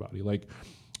to everybody. Like,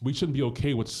 we shouldn't be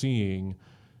okay with seeing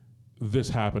this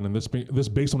happen and this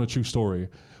based on a true story.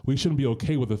 We shouldn't be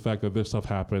okay with the fact that this stuff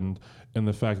happened and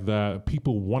the fact that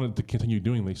people wanted to continue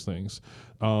doing these things.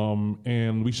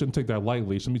 And we shouldn't take that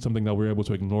lightly. It shouldn't be something that we're able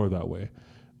to ignore that way.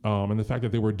 And the fact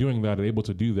that they were doing that and able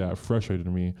to do that frustrated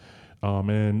me.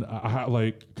 And I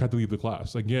had to leave the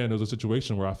class. Again, it was a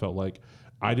situation where I felt like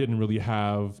I didn't really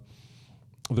have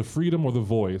the freedom or the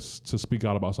voice to speak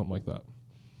out about something like that.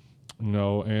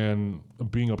 And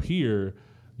being up here,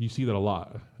 you see that a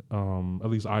lot. At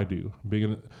least I do.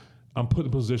 I'm put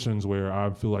in positions where I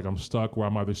feel like I'm stuck, where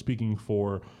I'm either speaking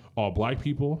for all black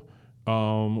people,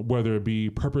 whether it be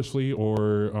purposely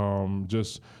or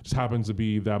just happens to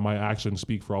be that my actions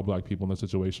speak for all black people in that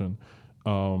situation.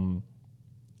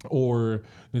 Or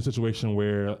in a situation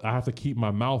where I have to keep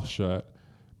my mouth shut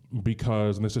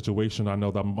because in this situation I know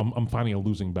that I'm fighting a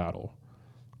losing battle.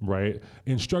 Right?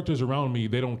 Instructors around me,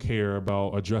 they don't care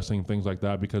about addressing things like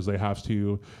that because they have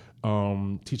to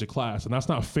teach a class. And that's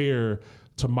not fair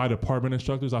to my department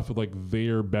instructors. I feel like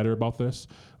they're better about this.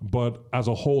 But as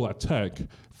a whole at Tech,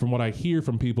 from what I hear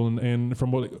from people and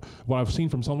from what I've seen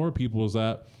from some other people is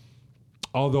that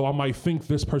although I might think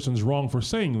this person's wrong for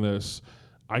saying this,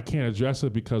 I can't address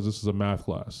it because this is a math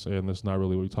class and that's not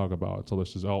really what we talk about. So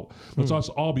let's us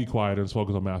all be quiet and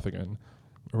focus on math again.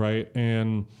 Right?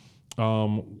 And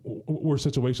we're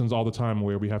situations all the time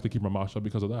where we have to keep our mouth shut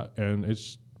because of that. And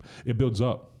it builds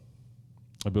up.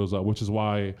 It builds up, which is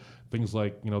why things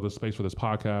like, the space for this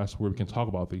podcast where we can talk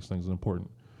about these things is important.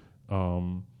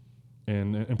 And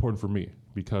important for me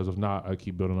because if not, I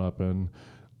keep building up. And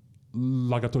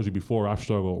like I told you before, I've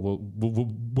struggled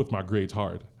with my grades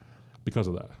hard because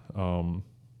of that.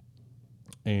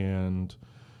 And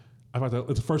I find that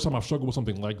it's the first time I've struggled with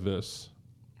something like this.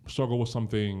 Struggle with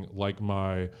something like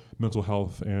my mental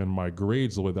health and my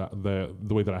grades the way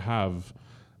that I have,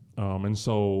 and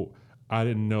so I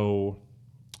didn't know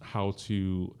how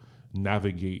to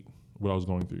navigate what I was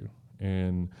going through,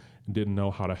 and didn't know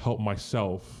how to help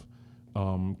myself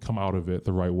come out of it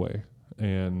the right way.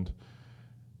 And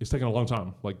it's taken a long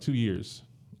time, like 2 years,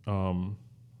 to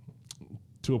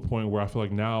a point where I feel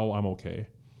like now I'm okay,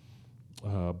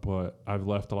 but I've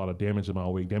left a lot of damage in my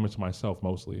wake, damage to myself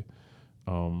mostly.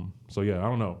 So yeah, I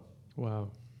don't know. Wow.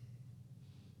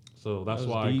 So that's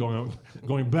why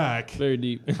going back, very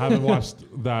deep. I haven't watched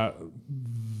that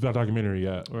documentary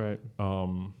yet. Right.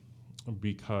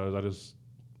 Because I just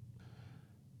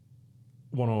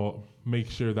want to make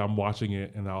sure that I'm watching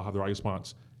it and I'll have the right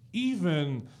response.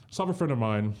 Even so, I have a friend of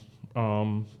mine.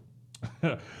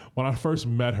 When I first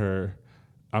met her,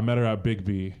 I met her at Big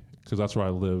B because that's where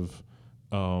I live.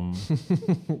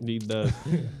 He does.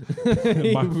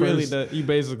 He really does. You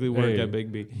basically work at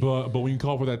Big B. But when you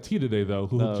called for that tea today, though,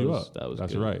 who hooked you up?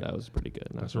 That's good. right. That was pretty good.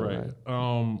 That's right.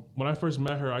 When I first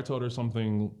met her, I told her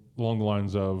something along the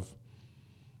lines of,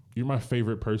 "You're my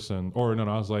favorite person," or no,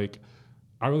 I was like,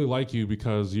 "I really like you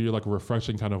because you're like a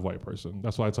refreshing kind of white person."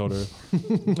 That's what I told her.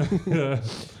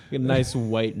 A nice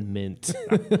white mint.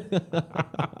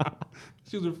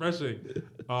 She was refreshing. It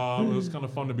was kind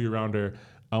of fun to be around her.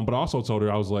 But I also told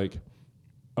her, I was like,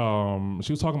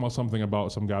 she was talking about something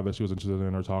about some guy that she was interested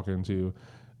in or talking to.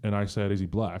 And I said, "Is he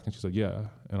black?" And she said, "Yeah."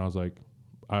 And I was like,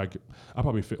 I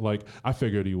probably I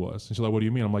figured he was. And she's like, "What do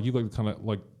you mean?" I'm like, you look like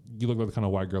the kind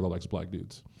of white girl that likes black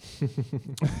dudes."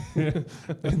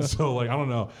 And so like, I don't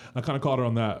know. I kind of called her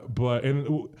on that, but,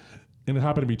 and it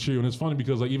happened to be true. And it's funny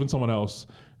because like even someone else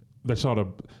that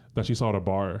she saw at a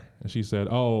bar, and she said,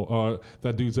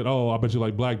 that dude said, "Oh, I bet you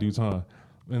like black dudes, huh?"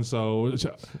 And so I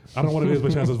don't know what it is,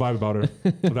 but she has this vibe about her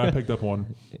that I picked up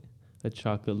on. A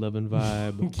chocolate loving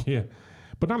vibe. Yeah,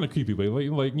 but not in a creepy way.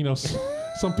 Like you know,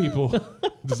 some people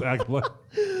just act like.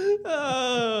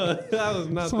 I was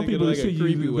not Some thinking people like a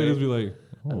creepy way. They just be like,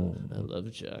 "Oh, I love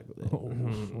chocolate."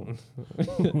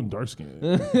 Dark skin.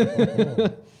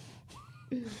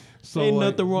 So ain't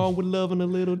like, nothing wrong with loving a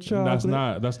little chocolate.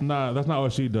 That's not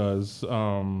what she does.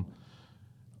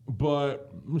 But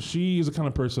she is the kind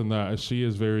of person that she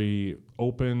is very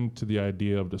open to the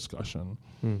idea of discussion,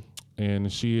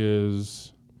 and she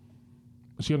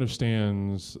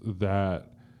understands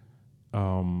that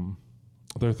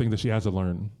there are things that she has to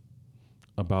learn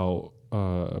about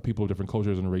people of different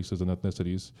cultures and races and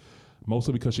ethnicities,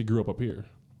 mostly because she grew up here,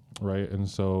 right? And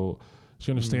so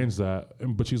she understands that,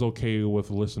 but she's okay with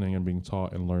listening and being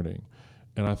taught and learning.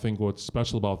 And I think what's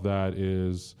special about that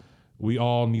is we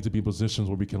all need to be in positions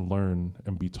where we can learn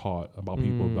and be taught about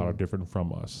people that are different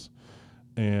from us.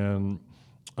 And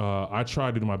I try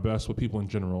to do my best with people in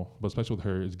general, but especially with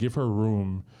her, is give her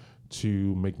room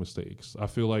to make mistakes. I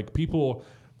feel like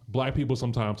black people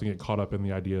sometimes can get caught up in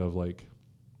the idea of like,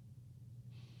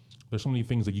 there's so many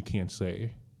things that you can't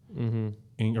say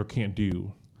or can't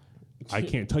do. I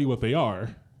can't tell you what they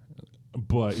are,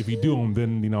 but if you do them,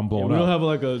 then I'm blowing up. We don't have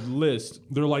like a list.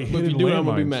 They're like, but if you do it, I'm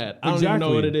gonna be mad. I don't even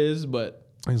know what it is, but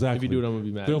if you do it, I'm gonna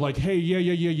be mad. They're like, "Hey,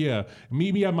 yeah.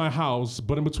 Meet me at my house,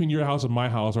 but in between your house and my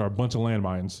house are a bunch of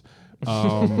landmines.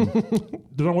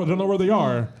 They don't know where they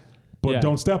are, but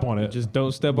don't step on it. Just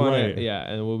don't step on it. Yeah,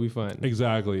 and we'll be fine."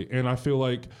 Exactly. And I feel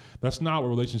like that's not what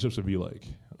relationships should be like.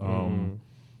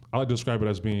 I like to describe it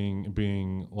as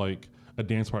being like a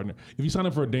dance partner. If you sign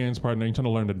up for a dance partner and you're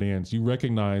trying to learn to dance, you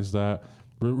recognize that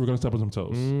we're going to step on some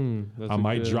toes. I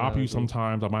might drop you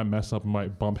sometimes. I might mess up. I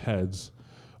might bump heads.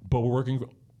 But we're working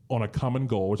on a common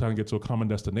goal. We're trying to get to a common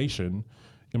destination.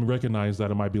 And we recognize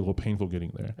that it might be a little painful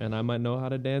getting there. And I might know how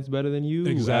to dance better than you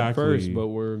at first, but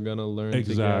we're going to learn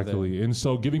together. And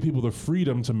so giving people the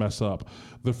freedom to mess up,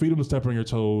 the freedom to step on your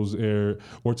toes or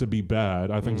to be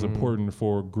bad, I think is important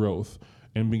for growth.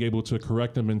 And being able to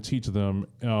correct them and teach them,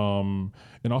 and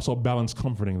also balance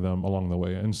comforting them along the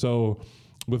way. And so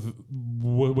with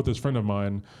this friend of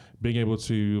mine, being able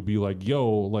to be like, "Yo,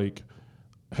 like,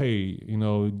 hey,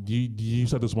 you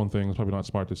said this one thing, it's probably not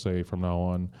smart to say from now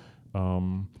on.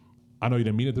 I know you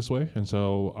didn't mean it this way, and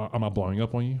so I'm not blowing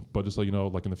up on you, but just so you know,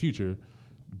 like in the future,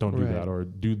 don't do that or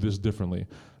do this differently."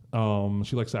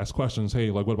 She likes to ask questions. "Hey,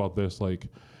 like, what about this? Like,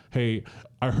 hey,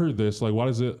 I heard this. Like, what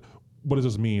does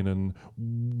this mean? And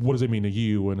what does it mean to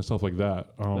you?" And stuff like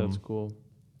that. That's cool.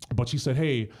 But she said,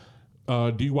 "Hey,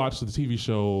 do you watch the TV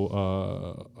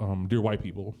show Dear White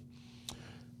People?"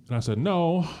 And I said,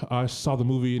 "No, I saw the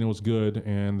movie and it was good,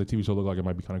 and the TV show looked like it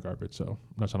might be kind of garbage, so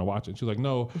I'm not trying to watch it." She's like,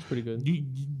 "No, it's pretty good."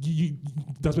 You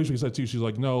that's basically what she said too. She's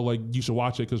like, "No, like you should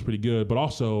watch it because it's pretty good, but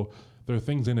also there are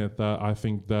things in it that I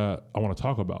think that I want to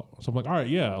talk about." So I'm like, "All right,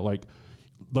 yeah, like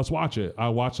let's watch it." I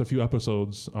watched a few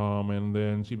episodes, and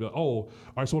then she'd be like, "Oh, all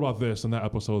right, so what about this and that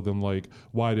episode? Then like,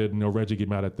 why did Reggie get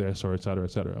mad at this, or et cetera,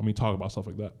 et cetera?" And we talk about stuff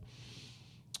like that.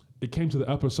 It came to the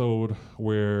episode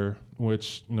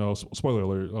which spoiler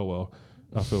alert. Oh well,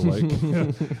 I feel like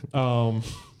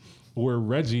where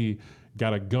Reggie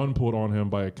got a gun pulled on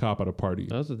him by a cop at a party.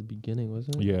 That was at the beginning,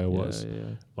 wasn't it? Yeah, it was.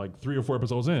 Yeah. Like 3 or 4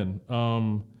 episodes in.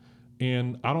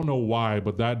 And I don't know why,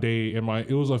 but that day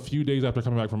it was a few days after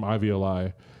coming back from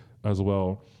IVLI as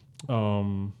well.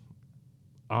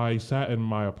 I sat in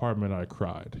my apartment and I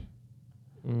cried.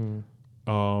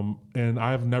 And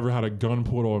I've never had a gun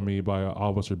pulled on me by an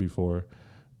officer before.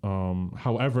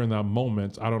 However, in that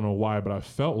moment, I don't know why, but I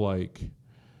felt like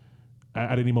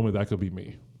at any moment that could be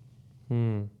me.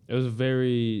 It was a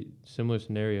very similar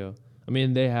scenario. I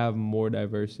mean, they have more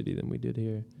diversity than we did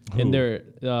here in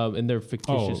their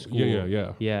fictitious school.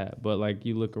 Yeah. Yeah, but like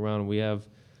you look around, we have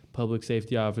public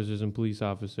safety officers and police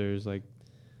officers. Like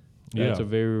that's a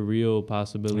very real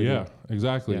possibility. Yeah,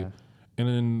 exactly. Yeah. And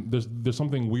then there's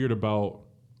something weird about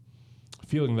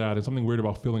feeling that, and something weird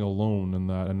about feeling alone in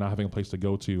that, and not having a place to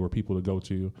go to or people to go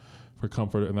to for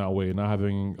comfort in that way, not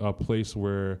having a place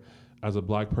where, as a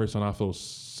black person, I feel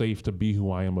safe to be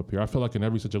who I am up here. I feel like in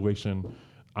every situation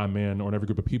I'm in, or in every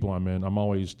group of people I'm in, I'm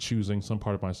always choosing some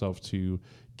part of myself to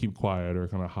keep quiet or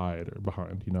kind of hide or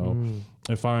behind. You know,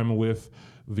 if I'm with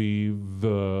the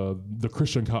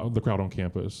Christian the crowd on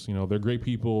campus, you know, they're great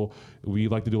people. We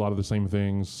like to do a lot of the same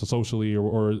things socially,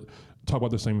 or talk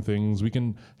about the same things. We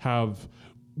can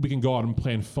go out and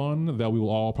plan fun that we will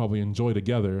all probably enjoy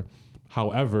together.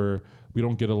 However, we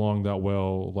don't get along that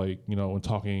well, like, you know, in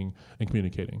talking and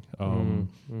communicating.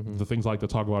 The things I like to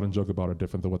talk about and joke about are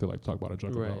different than what they like to talk about and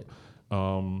joke about.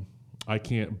 I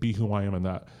can't be who I am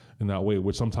in that way,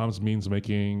 which sometimes means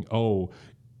making,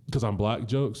 because I'm black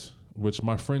jokes, which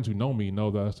my friends who know me know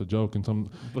that's a joke.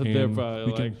 But they're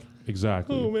probably like,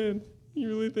 exactly. Oh man, you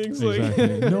really think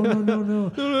exactly. like, no. No,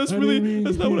 that's not what I meant.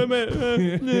 That's not what I meant.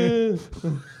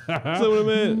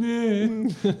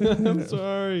 I'm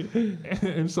sorry.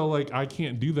 And so like, I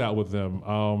can't do that with them.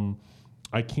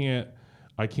 I can't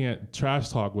trash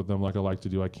talk with them like I like to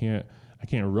do. I can't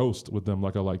roast with them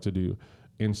like I like to do.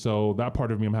 And so that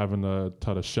part of me I'm having to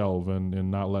try to shelve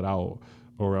and not let out,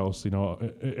 or else, you know,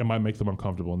 it might make them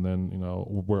uncomfortable. And then, you know,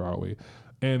 where are we?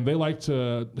 And they like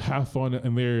to have fun,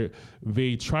 and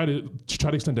they try to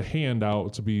extend a hand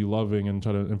out to be loving and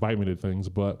try to invite me to things.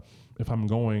 But if I'm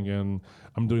going and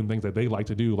I'm doing things that they like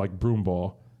to do, like broom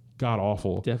ball, god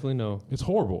awful. Definitely no. It's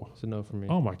horrible. It's a no for me.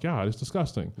 Oh my God, it's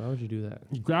disgusting. Why would you do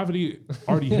that? Gravity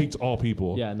already hates all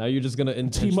people. Yeah, now you're just gonna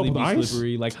intentionally be ice?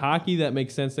 slippery. Like hockey, that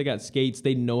makes sense. They got skates.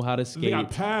 They know how to skate. They got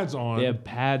pads on. They have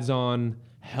pads on.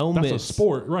 Helmets. That's a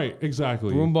sport, right?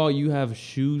 Exactly. Broomball, you have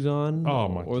shoes on. Oh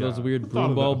my Or God. those weird Who thought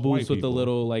of broomball that? boots White with the people.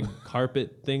 little like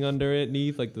carpet thing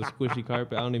underneath, like the squishy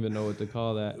carpet. I don't even know what to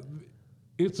call that.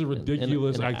 It's a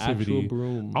ridiculous an activity. actual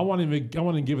broom. I want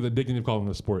to give it the dignity of calling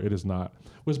it a sport. It is not.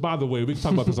 Which, by the way, we can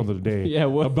talk about this another day. Yeah,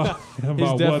 well, about his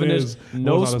what definition. is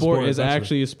No what's not a sport is That's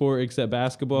actually a sport except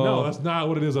basketball. No, that's not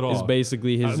what it is at all. It's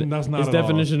basically his that's not his at all.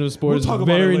 definition of sport We'll is talk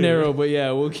about it very later. narrow. But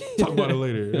yeah, we'll talk about it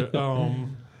later.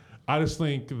 I just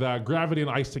think that gravity and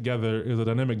ice together is a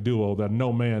dynamic duo that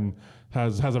no man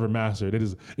has ever mastered. It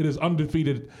is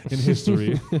undefeated in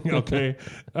history. Okay,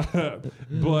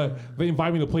 but they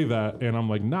invite me to play that, and I'm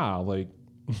like, nah, like,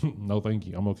 no, thank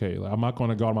you. I'm okay. Like, I'm not going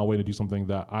to go out of my way to do something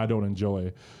that I don't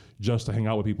enjoy just to hang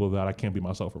out with people that I can't be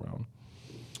myself around.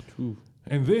 True.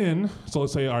 And then, so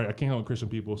let's say, all right, I can't hang out with Christian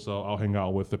people, so I'll hang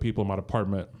out with the people in my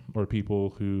department, or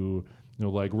people who, you know,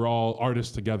 like, we're all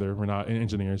artists together. We're not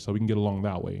engineers, so we can get along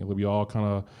that way. We all kind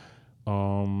of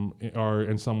are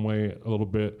in some way a little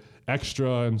bit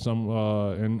extra in some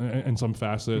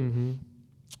facet. Mm-hmm.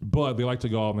 But they like to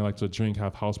go out and they like to drink,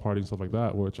 have house parties, stuff like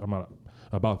that, which I'm not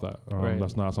about that. Right.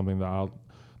 That's not something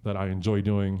that I enjoy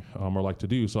doing or like to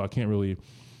do. So I can't really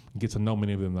get to know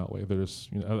many of them that way. They're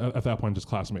just, you know, at that point, just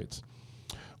classmates.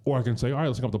 Or I can say, all right,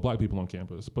 let's hang out with the black people on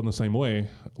campus. But in the same way,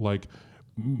 like,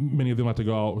 many of them like to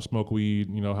go out, smoke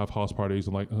weed, you know, have house parties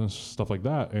and like stuff like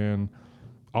that. And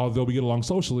although we get along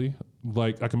socially,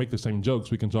 like, I can make the same jokes.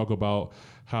 We can talk about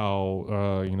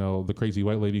how, you know, the crazy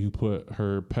white lady who put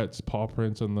her pet's paw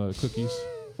prints in the cookies.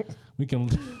 We can.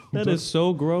 That is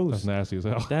so gross. That's nasty as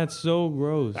hell. That's so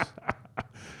gross.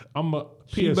 I'm a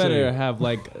PSA. You better have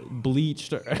like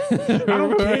bleached. I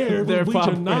don't care if their it's bleach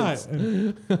or paw not.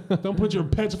 Don't put your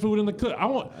pet's food in the cook. I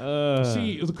want.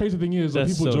 See, the crazy thing is that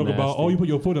That's people so joke about, nasty. oh, you put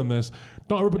your foot in this.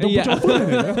 Don't put your foot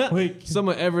in it. Like,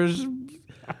 Someone ever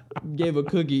gave a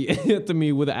cookie to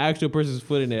me with an actual person's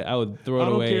foot in it, I would throw it away.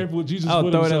 I don't care if it was Jesus' I would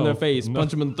foot throw it in himself. their face, No.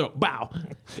 punch them in the throat, bow.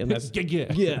 And that's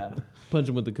yeah. Punch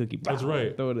them with the cookie. Bow, That's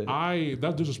right. Throw it in.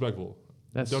 That's disrespectful.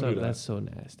 That's Don't so, do that. that's so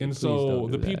nasty. And Please so don't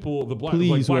do the that. people, the black, Please,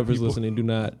 like black whoever's people, listening, do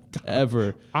not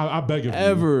ever, I beg of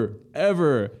you.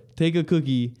 ever take a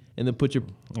cookie and then put your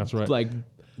That's right. like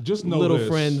Just know little this.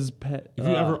 friend's pet. If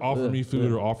you ever offer me food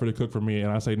or offer to cook for me,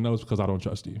 and I say no, it's because I don't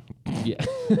trust you. Yeah.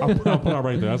 I'll put it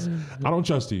right there. I don't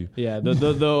trust you. Yeah,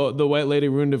 the white lady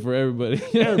ruined it for everybody.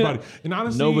 Everybody. And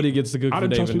honestly, Nobody gets to cook I for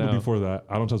didn't trust David people now. before that.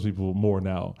 I don't trust people more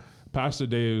now. Pastor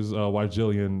Dave's wife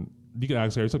Jillian, you can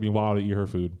ask her. It took me a while to eat her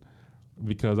food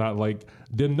because I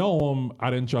didn't know him. I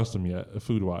didn't trust him yet,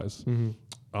 food wise. Mm-hmm.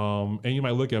 And you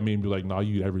might look at me and be like, "Nah,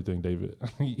 you eat everything, David.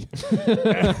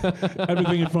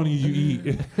 Everything in front of you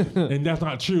eat," and that's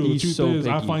not true. He's the truth so is,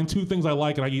 I picky. find two things I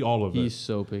like and I eat all of it. He's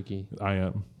so picky. I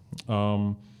am.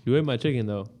 You ate my chicken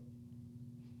though.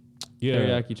 Yeah.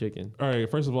 Teriyaki chicken. All right.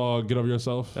 First of all, get over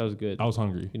yourself. That was good. I was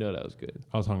hungry. You know that was good.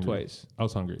 I was hungry. Twice. I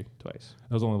was hungry. Twice.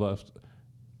 That was only left.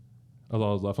 That was all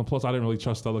that was left. And plus, I didn't really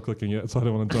trust Stella cooking yet, so I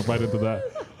didn't want to jump right into that.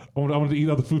 I wanted to eat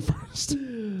other food first.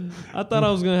 I thought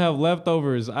I was gonna have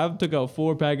leftovers. I took out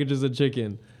 4 packages of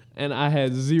chicken, and I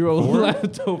had 0 4?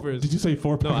 leftovers. Did you say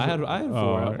 4 No, packages? I had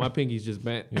 4. Right. My pinky's just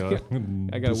bent. Yeah,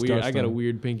 I got a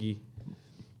weird pinky.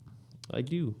 Like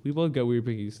you, we both got weird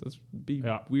pinkies. Let's be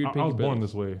weird pinky. I was born brothers.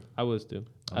 this way. I was too.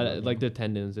 Like the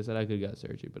tendons. They said I could have got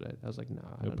surgery, but I was like, nah.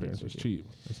 Your I don't need parents was surgery. cheap.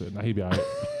 I said, nah, he'd be all right.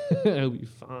 He'll be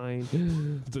fine.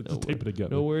 Just tape it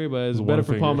together. Don't worry about it. It's Just better one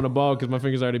for finger. palming a ball because my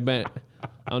finger's already bent.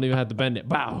 I don't even have to bend it.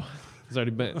 Bow. It's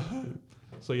already bent.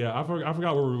 So yeah, I forgot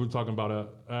what we were talking about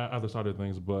at the start of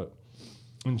things, but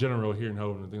in general, here in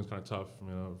Hoden, things kind of tough.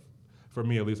 You know, for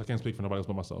me at least, I can't speak for nobody else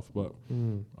but myself. But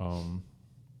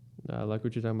I like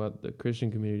what you're talking about the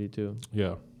Christian community too.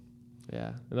 yeah,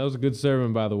 Yeah, and that was a good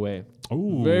sermon, by the way.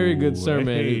 ooh, Very good sermon.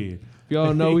 Hey. If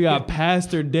y'all know, we got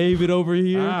Pastor David over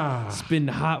here, Ah. spitting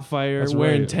hot fire, That's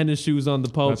wearing right. tennis shoes on the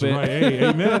That's pulpit. right. Hey,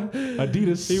 amen.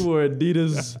 Adidas. He wore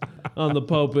Adidas on the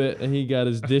pulpit, and he got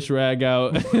his dish rag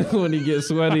out when he gets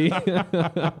sweaty.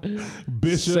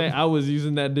 Bishop. I was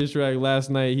using that dish rag last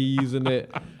night. He using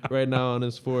it right now on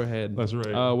his forehead. That's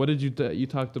right. What did you you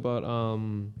talked about?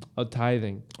 A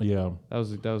tithing. Yeah. That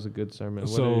was a good sermon.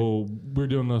 So we're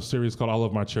doing a series called "I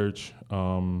Love My Church,"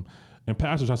 and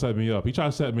Pastor tried to set me up. He tried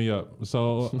to set me up.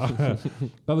 So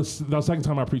that was the second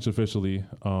time I preached officially.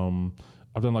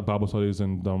 I've done like Bible studies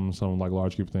and done some like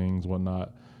large group things,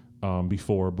 whatnot,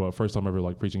 before, but first time ever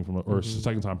like preaching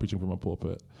second time preaching from a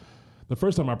pulpit. The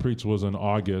first time I preached was in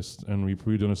August, and we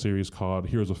were doing a series called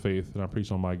 "Heroes of Faith," and I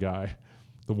preached on my guy,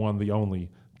 the one, the only.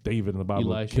 David in the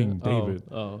Bible, Elisha? King David.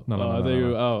 No.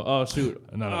 Shoot.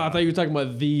 No. I thought you were talking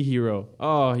about the hero.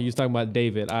 Oh, he was talking about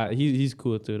David. He's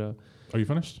cool too, though. Are you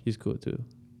finished? He's cool too.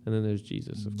 And then there's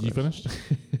Jesus. Of course. You finished?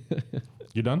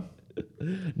 You done?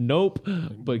 Nope.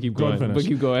 But keep Go ahead going. and But finish.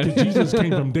 keep going. Jesus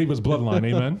came from David's bloodline.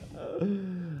 Amen.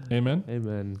 Amen.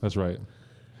 Amen. That's right.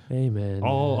 Amen.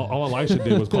 All Elisha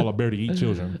did was call a bear to eat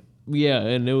children. Yeah,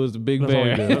 and it was a big That's all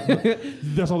he bear. did.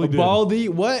 That's all he did. Baldy?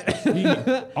 What?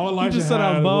 All Elisha just said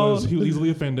I'm had bald. was he was easily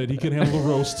offended. He couldn't handle the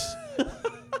roasts.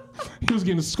 He was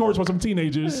getting scorched by some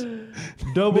teenagers.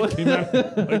 Double. They came at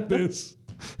him like this.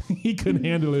 He couldn't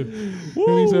handle it.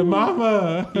 And he said,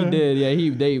 "Mama." He did, yeah.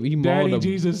 He mauled Daddy a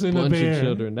Jesus and a bunch bear. of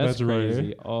children. That's right.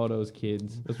 crazy. All those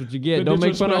kids. That's what you get. The Don't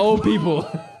make fun of old people.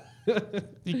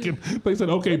 They said,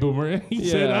 "Okay, boomer." And he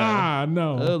said,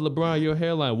 "No." LeBron, your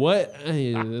hairline. What?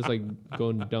 It's like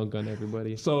going to dunk on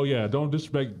everybody. So yeah, don't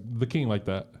disrespect the king like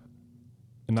that.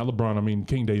 And not LeBron, I mean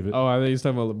King David. Oh, I think he's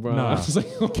talking about LeBron. Nah, I was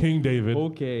like, King David.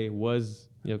 okay, okay.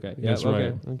 Yeah, That's okay,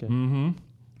 right. Okay. Mm-hmm.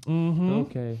 Mm-hmm.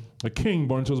 Okay. A king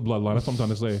born to his bloodline. That's what I'm trying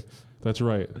to say. That's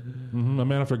right. Mm-hmm. A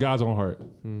man after God's own heart.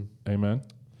 Amen.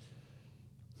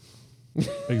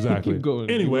 Exactly. Keep going.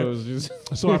 Anyway, Keep going.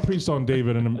 so I preached on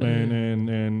David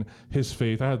and his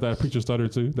faith. I had that preacher stutter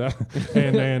too. That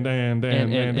and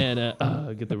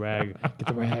get the rag. Get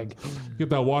the rag. get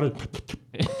that water.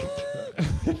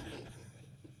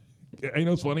 Ain't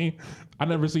no funny. I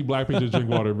never see black preachers drink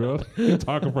water, bro. They're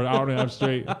talking for an hour and a half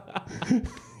straight.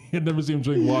 You never see him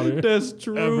drink water. That's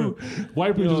true. Ever.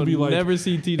 White preachers be like, never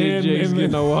see TD Jakes and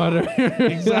get no water.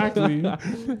 exactly.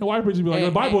 And white preachers be like,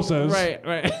 the Bible says, Right.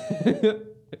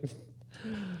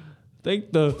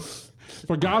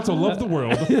 for God to love the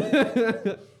world.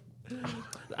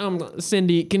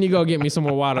 Cindy, can you go get me some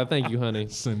more water? Thank you, honey.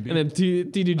 Cindy. And then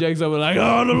TD Jakes over like,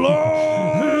 oh, the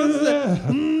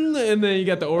Lord. And then you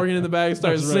got the organ in the back,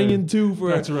 starts That's right. singing too for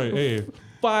That's right. Hey.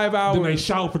 5 hours. Then they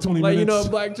shout for 20 like, minutes. you know,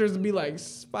 black churches be like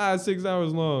 5-6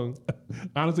 hours long.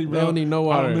 Honestly, bro, They don't need no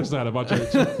water. I don't miss that about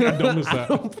church. I don't miss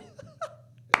that.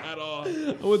 At all.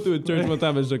 I went to a church one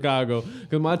time in Chicago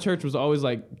because my church was always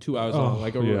like 2 hours long,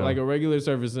 like a regular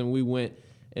service, and we went,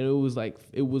 and it was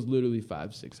literally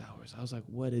 5-6 hours. I was like,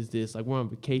 what is this? Like, we're on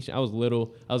vacation. I was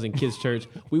little. I was in kids' church.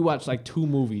 We watched like 2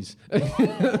 movies,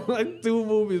 like 2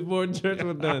 movies before church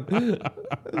was done.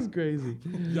 That's crazy.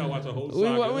 Y'all watch a whole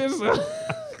saga.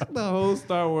 The whole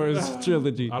Star Wars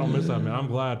trilogy. I don't miss that, man. I'm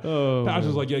glad. Oh,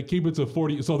 Pastor's like, yeah, keep it to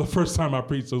 40. So the first time I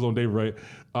preached, it was on Dave, right?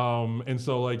 And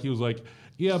so like he was like,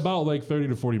 yeah, about like 30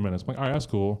 to 40 minutes. I'm like, all right, that's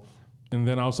cool. And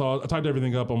then I typed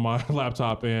everything up on my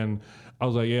laptop, and I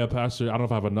was like, yeah, Pastor, I don't know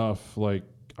if I have enough. Like,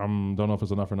 don't know if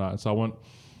it's enough or not. So I went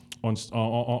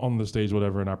on the stage,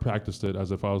 whatever, and I practiced it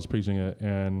as if I was preaching it.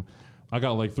 And I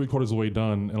got like 3/4 of the way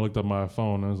done and looked at my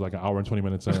phone and it was like an hour and 20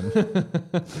 minutes in.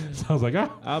 So I was like,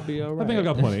 I'll be all right. I think I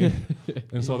got plenty.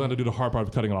 And so then to do the hard part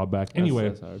of cutting it all back. Anyway,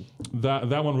 that's hard.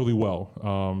 that went really well.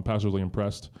 Pastor was really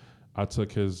impressed. I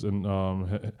took his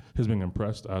being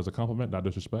impressed as a compliment, not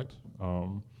disrespect.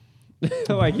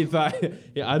 Like you thought,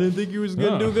 I didn't think you was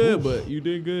gonna do good, but you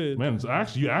did good. Man,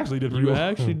 you actually did pretty well. You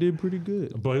actually did pretty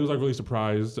good. But he was like really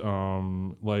surprised,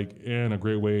 like in a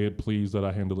great way, pleased that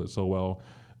I handled it so well.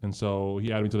 And so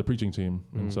he added me to the preaching team.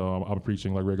 And so I'm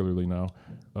preaching like regularly now,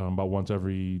 about once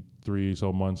every 3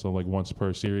 so months, so like once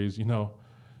per series, you know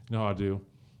how I do.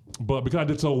 But because I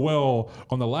did so well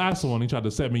on the last one, he tried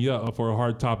to set me up for a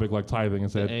hard topic like tithing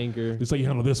and said, anger. It's like you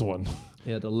handle this one.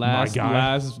 Yeah, the last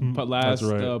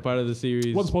right. Part of the series.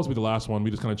 It wasn't supposed to be the last one. We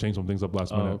just kind of changed some things up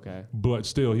last minute. Okay. But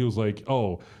still, he was like,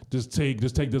 just take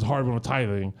this hard one of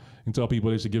tithing and tell people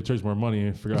they should give church more money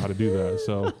and figure out how to do that.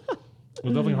 So it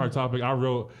was definitely a hard topic.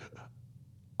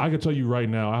 I could tell you right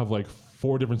now, I have like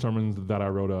 4 different sermons that I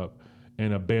wrote up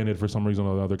and abandoned for some reason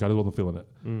or another because I just wasn't feeling it.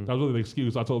 That was really the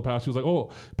excuse. I told Pastor, he was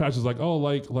like, Pastor's like,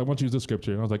 like why don't you use this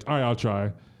scripture? And I was like, all right, I'll try.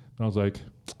 And I was like,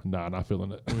 nah, not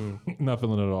feeling it. Not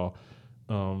feeling it at all.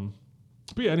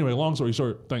 But yeah, anyway, long story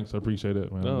short, thanks. I appreciate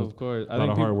it, man. No, of course. A lot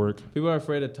of hard work. People are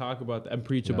afraid to talk about that and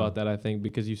preach about that, I think,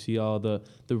 because you see all the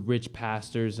rich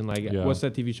pastors and like, what's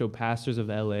that TV show, Pastors of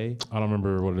LA? I don't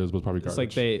remember what it is, but it's probably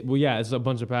garbage. It's like it's a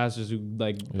bunch of pastors who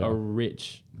like are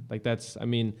rich. Like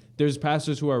there's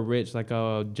pastors who are rich, like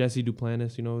Jesse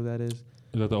Duplantis, you know who that is?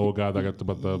 Is that the old guy that got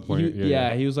about the point?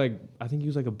 He was like, I think he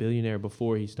was like a billionaire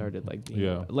before he started like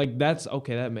like that's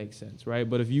okay, that makes sense, right?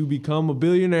 But if you become a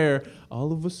billionaire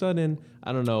all of a sudden,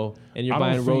 I don't know, and you're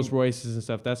buying Rolls Royces and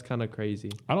stuff, that's kind of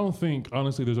crazy. I don't think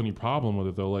honestly there's any problem with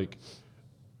it though. Like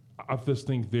I just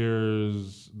think there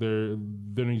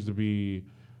needs to be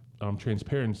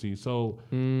transparency. So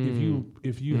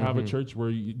if you have a church where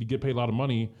you get paid a lot of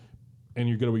money and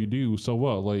you're good at what you do, so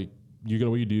what? Like you get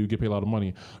what you do, get paid a lot of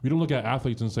money. We don't look at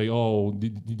athletes and say,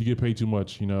 did you get paid too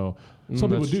much? You know, some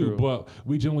people do, true. But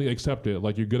we generally accept it.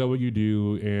 Like you're good at what you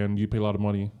do and you pay a lot of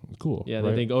money. Cool. Yeah,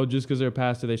 right? They think, just because they're a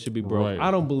pastor, they should be broke. Right.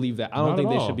 I don't believe that. I don't think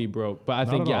they should be broke. But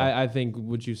I think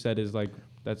what you said is like,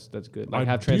 that's good. Like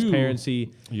have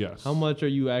transparency. Yes. How much are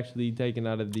you actually taking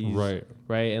out of these? Right.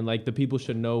 Right. And like the people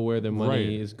should know where their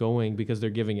money is going because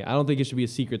they're giving it. I don't think it should be a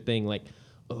secret thing. Like,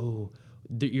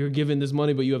 you're giving this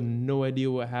money, but you have no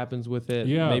idea what happens with it.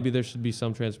 Yeah. Maybe there should be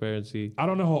some transparency. I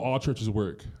don't know how all churches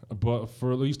work, but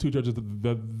for at least 2 churches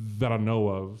that I know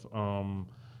of,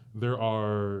 there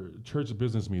are church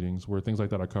business meetings where things like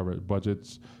that are covered.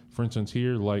 Budgets, for instance,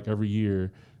 here, like every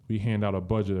year, we hand out a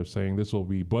budget of saying this will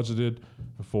be budgeted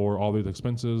for all these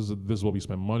expenses. This is what we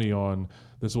spend money on.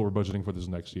 This is what we're budgeting for this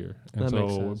next year. And that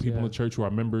makes sense, people in the church who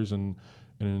are members and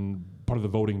part of the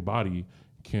voting body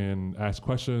can ask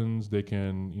questions. They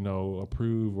can,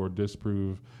 approve or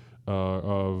disapprove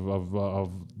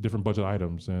of different budget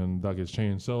items, and that gets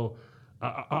changed. So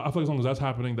I feel like as long as that's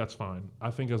happening, that's fine. I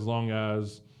think as long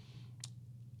as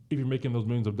if you're making those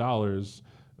millions of dollars,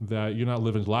 that you're not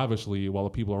living lavishly while the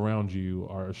people around you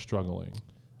are struggling.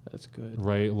 That's good.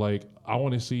 Right? Like I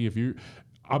want to see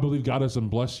I believe God doesn't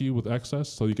bless you with excess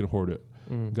so you can hoard it.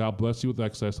 God bless you with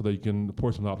excess so that you can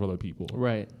pour some out for other people.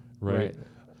 Right.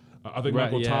 I think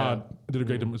Michael Todd did a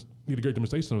great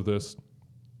demonstration of this,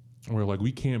 where like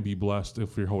we can't be blessed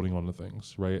if we're holding on to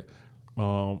things, right?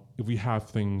 If we have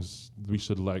things we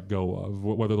should let go of,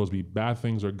 whether those be bad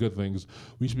things or good things,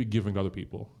 we should be giving to other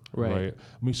people, right?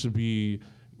 We should be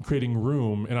creating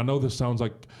room, and I know this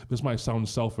might sound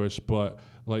selfish, but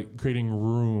like creating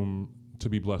room to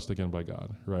be blessed again by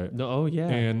God, right?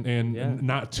 And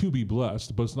not to be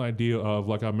blessed, but it's an idea of,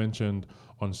 like I mentioned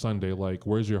on Sunday, like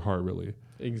where's your heart really?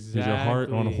 Exactly. Is your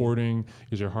heart on hoarding?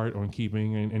 Is your heart on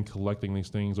keeping and collecting these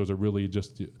things? Or is your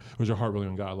heart really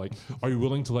on God? Like, are you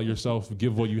willing to let yourself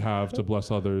give what you have to bless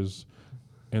others,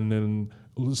 and then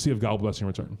let's see if God will bless you in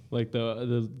return? Like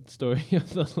the story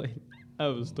of the lady. I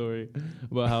have a story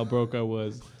about how broke I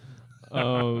was.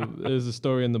 There's a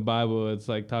story in the Bible. It's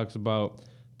like talks about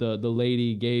the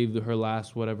lady gave her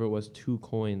last, whatever it was, 2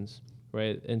 coins,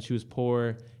 right? And she was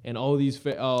poor, and all these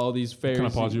Pharisees. Can I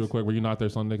pause you real quick? Were you not there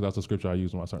Sunday? That's the scripture I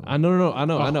used in my sermon. I know.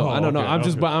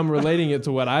 Okay, I'm relating it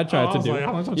to what I tried to do.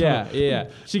 Yeah.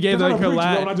 She gave like her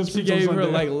last. She gave her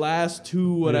like last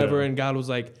 2 whatever, and God was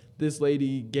like, this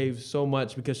lady gave so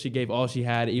much because she gave all she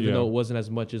had, even though it wasn't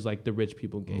as much as like the rich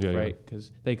people gave, right?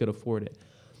 Because they could afford it.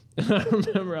 And I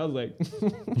remember I was like,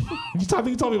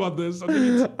 you told me about this.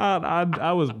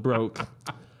 I was broke.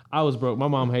 I was broke. My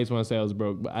mom hates when I say I was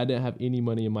broke, but I didn't have any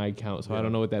money in my account, so I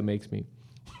don't know what that makes me.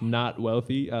 Not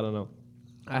wealthy. I don't know.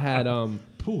 I had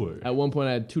Boy. At one point,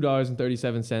 I had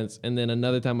 $2.37, and then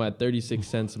another time I had 36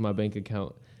 cents in my bank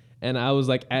account. And I was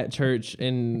like at church,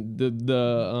 and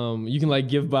the you can like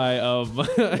give by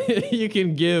you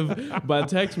can give by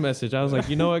text message. I was like,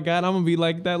 you know what, God, I'm gonna be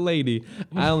like that lady.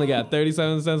 I only got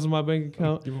 37 cents in my bank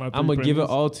account. I'm gonna give it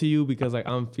all to you because like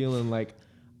I'm feeling like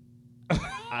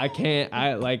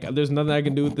there's nothing I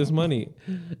can do with this money.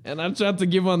 And I tried to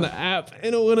give on the app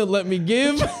and it wouldn't let me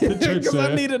give because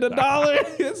I needed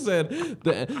 $1. It said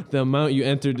the amount you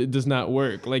entered, it does not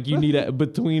work. Like you need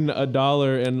between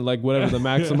 $1 and like whatever the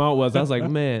max amount was. I was like,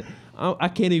 man, I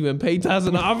can't even pay tithes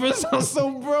in the office. I'm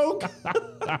so broke.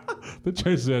 The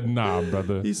church said, nah,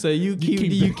 brother. He said, you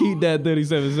keep that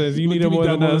 37 cents. You need it more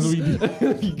than us.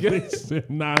 They said,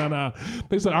 nah.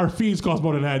 They said, our fees cost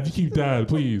more than that. You keep that,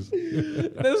 please.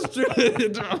 That's true.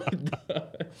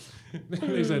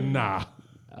 They said, nah.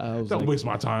 Don't waste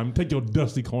my time. Take your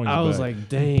dusty coins back. I was like,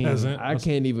 dang, peasant. I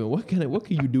can't even. What can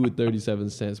you do with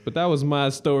 37 cents? But that was my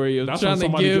story of trying to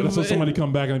give. That's when somebody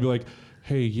come back and be like,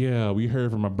 hey, yeah, we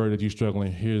heard from my bird that you're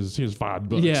struggling. Here's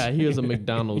 $5. Yeah, here's a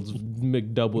McDonald's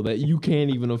McDouble that you can't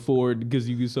even afford because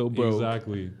you get so broke.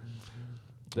 Exactly.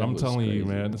 I'm telling you,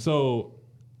 man. So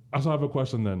I also have a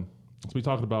question then. So we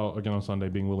talked about, again on Sunday,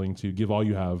 being willing to give all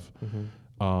you have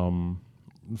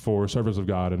for service of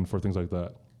God and for things like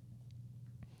that.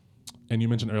 And you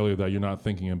mentioned earlier that you're not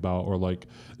thinking about, or like,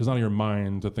 it's not in your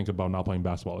mind to think about not playing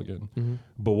basketball again. Mm-hmm.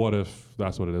 But what if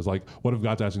that's what it is? Like, what if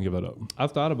God's asking you to give that up?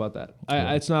 I've thought about that.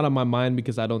 It's not on my mind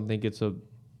because I don't think it's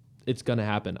going to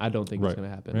happen. I don't think it's going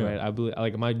to happen, right? I believe,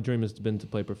 like, my dream has been to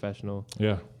play professional.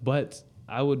 Yeah. But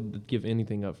I would give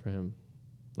anything up for him.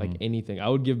 Like, anything. I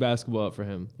would give basketball up for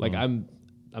him. Like, I'm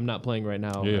not playing right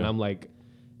now. Yeah. And I'm like,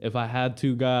 if I had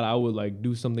to, God, I would like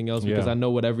do something else because I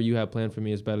know whatever you have planned for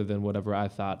me is better than whatever I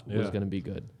thought was going to be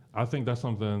good. I think that's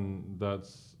something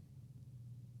that's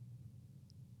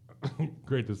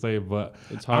great to say, but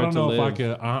it's hard I don't know if I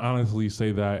could honestly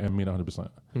say that and mean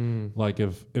 100%. Like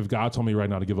if God told me right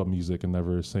now to give up music and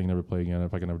never sing, never play again,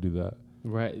 if I can never do that.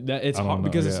 Right. That it's hard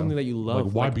because it's something that you love.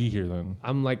 Like, why be here then?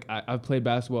 I'm like, I've played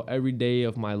basketball every day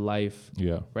of my life.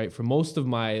 Yeah. Right. For most of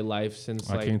my life since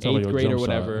like 8th grade or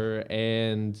whatever.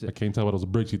 And I can't tell what those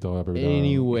bricks you throw up every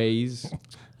anyways.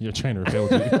 Your trainer failed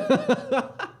you.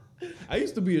 I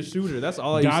used to be a shooter. That's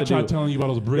all I used to do. God tried telling you about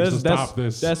those bricks to stop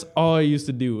this. That's all I used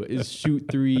to do is shoot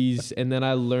threes. And then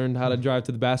I learned how to drive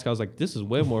to the basket. I was like, this is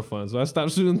way more fun. So I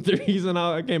stopped shooting threes and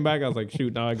I came back. I was like,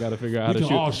 shoot, now I got to figure out how to shoot. We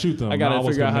can all shoot them. I got to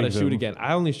figure out how to shoot again.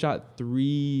 I only shot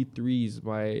 3 threes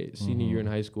my senior year in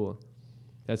high school.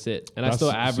 That's it. And I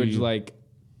still averaged like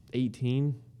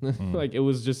 18. Like it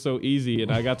was just so easy.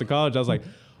 And I got to college. I was like,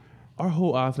 our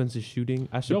whole offense is shooting.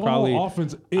 I should probably. Whole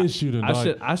offense is shooting.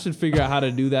 I should figure out how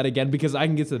to do that again because I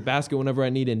can get to the basket whenever I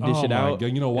need and dish it out.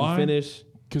 God. You know why? Finish.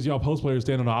 Because y'all post players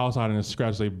stand on the outside and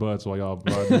scratch their butts while y'all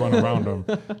run around them,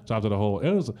 top to the hole.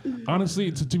 It was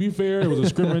honestly, to be fair, it was a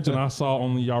scrimmage, and I saw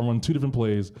only y'all run 2 different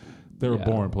plays. They were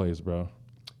boring plays, bro.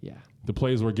 Yeah. The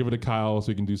plays were give it to Kyle so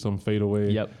he can do some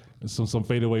fadeaway. Yep. Some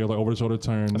fadeaway or like over the shoulder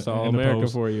turn. That's all America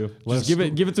for you. Let's give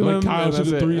it to him. Kyle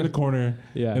shoot a 3 in the corner.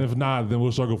 Yeah. And if not, then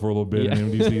we'll struggle for a little bit. Yeah.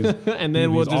 And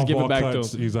then we'll just give it back to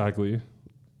him. Exactly.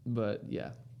 But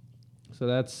yeah. So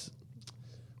that's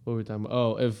what we're talking about.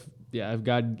 Oh, if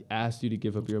God asked you to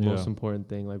give up your most important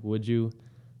thing, like would you?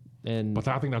 And but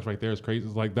I think that's right there is crazy.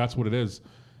 It's like that's what it is.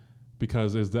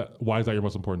 Because why is that your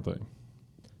most important thing?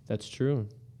 That's true.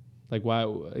 Like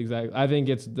why exactly? I think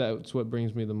that's what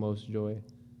brings me the most joy.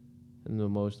 And the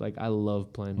most like I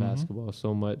love playing basketball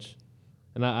so much,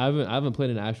 and I haven't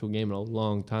played an actual game in a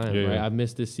long time. Right, yeah. I've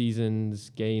missed this season's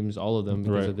games, all of them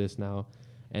because of this now,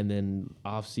 and then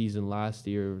off season last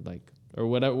year, like or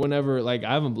whatever. Whenever like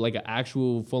I haven't like an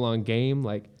actual full on game,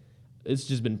 like it's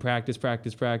just been practice,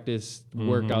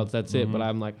 workouts. That's it. But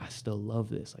I'm like I still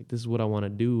love this. Like this is what I want to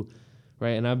do,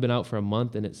 right? And I've been out for a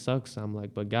month and it sucks. I'm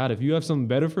like, but God, if you have something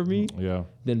better for me,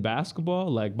 than basketball,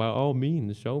 like by all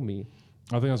means, show me.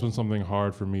 I think that's been something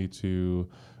hard for me to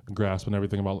grasp and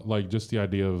everything about, like, just the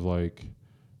idea of, like,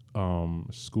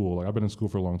 school. Like, I've been in school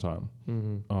for a long time.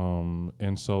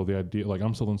 And so the idea, like,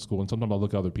 I'm still in school, and sometimes I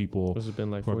look at other people. Has it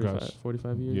been, like,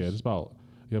 45 years? Yeah, it's about,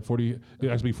 40, it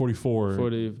has to be 44.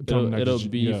 It'll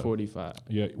be 45.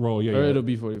 Yeah, roll, yeah. Or it'll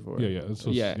be 44. Yeah.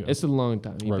 It's a long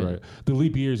time. Right. The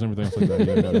leap years and everything else like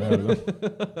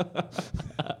that.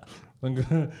 I'm a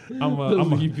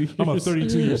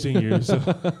 32-year senior, so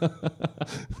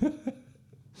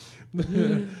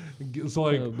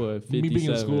like me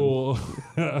being in school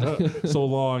so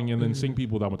long, and then seeing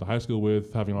people that I went to high school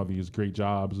with having all these great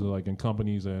jobs, like in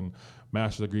companies and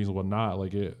master's degrees and whatnot,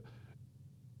 like it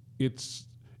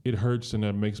hurts and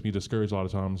it makes me discouraged a lot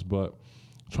of times. But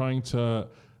trying to.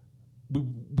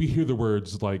 We hear the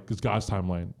words like it's God's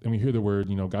timeline, and we hear the word,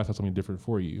 God has something different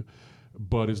for you,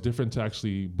 but it's different to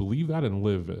actually believe that and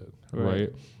live it, right?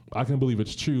 I can believe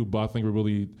it's true, but I think it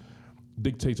really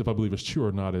dictates if I believe it's true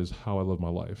or not is how I live my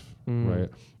life, right?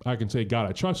 I can say, God,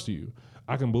 I trust you.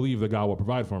 I can believe that God will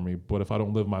provide for me, but if I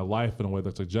don't live my life in a way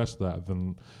that suggests that,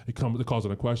 then it calls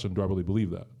into question, do I really believe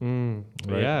that?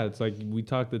 Right? Yeah, it's like we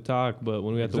talk the talk, but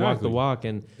when we have to walk the walk,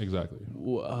 and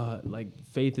like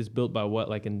faith is built by what?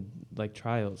 Like in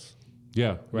trials.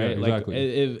 Yeah, right. Yeah, exactly.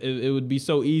 Like it would be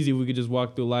so easy if we could just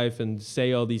walk through life and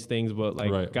say all these things, but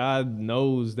like God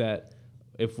knows that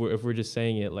if we're just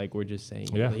saying it, like we're just saying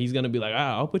it, He's gonna be like,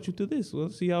 I'll put you through this.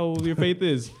 Let's see how your faith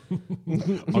is.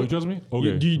 Oh, you trust me?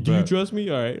 Okay. Do you trust me?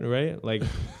 All right. Like,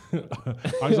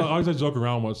 I always joke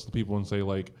around with people and say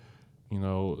like,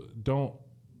 don't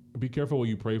be careful what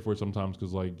you pray for sometimes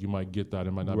because like you might get that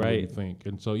and might not be what you think.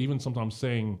 And so even sometimes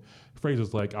saying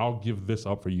phrases like, I'll give this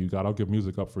up for you, God, I'll give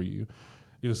music up for you,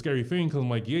 is a scary thing because I'm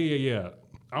like, yeah.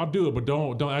 I'll do it, but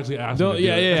don't actually ask me to do it.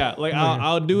 Yeah. Like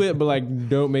I'll do it, but like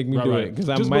don't make me do it because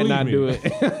I might not do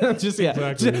it.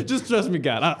 Just trust me,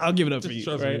 God. I'll give it up for you.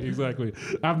 Trust me, exactly.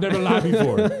 I've never lied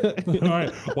before. All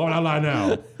right, why would I lie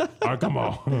now? All right, come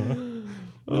on.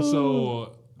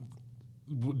 So,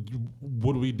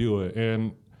 what do we do it?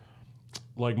 And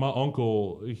like my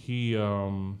uncle, he's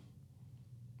in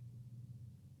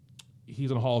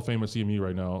the Hall of Fame at CMU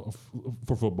right now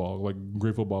for football, like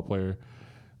great football player.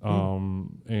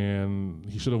 And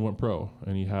he should have went pro,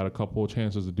 and he had a couple of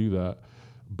chances to do that,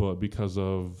 but because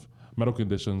of medical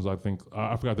conditions, I think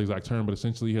I forgot the exact term, but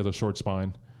essentially he has a short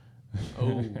spine.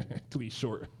 Oh, he's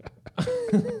short.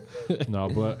 No,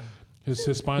 but his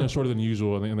spine is shorter than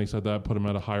usual, and they said that put him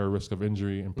at a higher risk of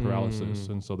injury and paralysis,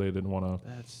 and so they didn't want to.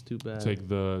 That's too bad. Take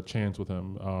the chance with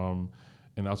him,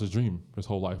 and that was his dream. His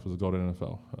whole life was to go to the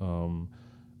NFL.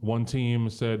 One team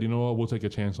said, you know what, we'll take a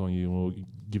chance on you, and we'll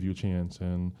give you a chance.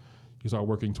 And he started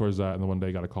working towards that, and then one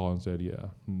day got a call and said, yeah,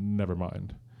 never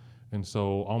mind. And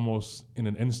so almost in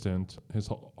an instant,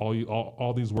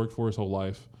 all these worked for his whole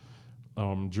life,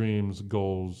 dreams,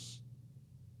 goals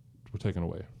were taken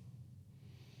away.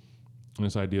 And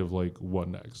this idea of like, what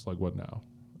next? Like, what now?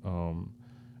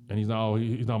 And he's not a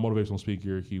motivational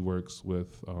speaker. He works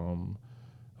with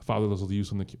fatherless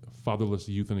youth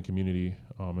in the community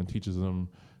and teaches them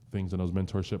things in those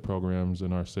mentorship programs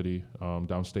in our city,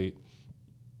 downstate.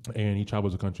 And he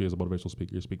travels the country as a motivational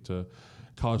speaker. He speaks to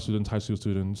college students, high school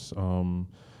students,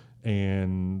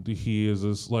 and he is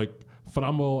this like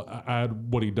phenomenal at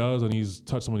what he does, and he's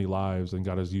touched so many lives, and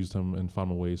God has used him in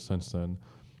phenomenal ways since then.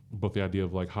 But the idea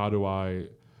of like, how do I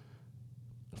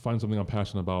find something I'm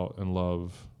passionate about and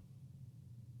love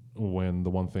when the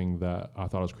one thing that I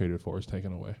thought I was created for is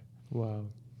taken away? Wow.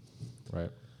 Right.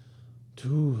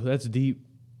 Ooh, that's deep.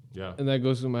 Yeah. And that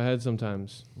goes through my head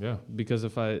sometimes. Yeah. Because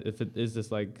if it is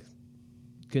this like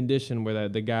condition where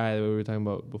the guy that we were talking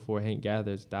about before, Hank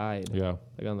Gathers, died. Yeah.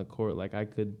 Like on the court, like I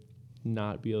could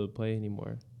not be able to play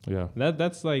anymore. Yeah.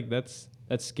 That's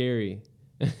scary.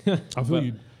 I feel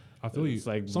you.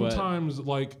 Like sometimes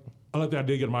like I let that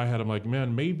idea get in my head. I'm like,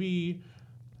 man, maybe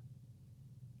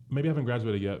I haven't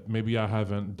graduated yet. Maybe I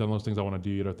haven't done those things I want to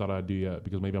do yet or thought I'd do yet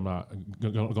because maybe I'm not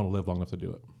going to live long enough to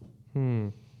do it.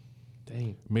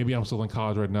 Dang. Maybe I'm still in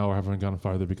college right now or haven't gone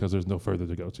farther because there's no further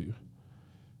to go to.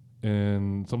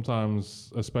 And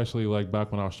sometimes, especially like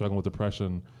back when I was struggling with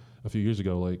depression a few years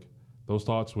ago, like those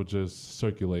thoughts would just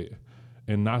circulate.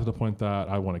 And not to the point that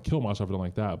I want to kill myself or anything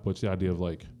like that, but it's the idea of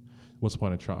like, what's the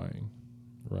point of trying?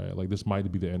 Right? Like this might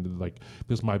be the end of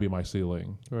this might be my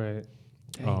ceiling. Right.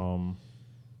 Dang.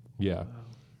 Yeah. Wow.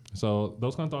 So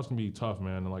those kind of thoughts can be tough,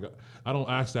 man. And like, I don't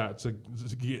ask that to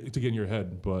get in your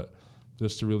head, but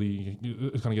just to really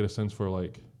kind of get a sense for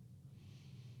like,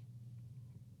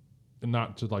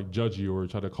 not to like judge you or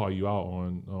try to call you out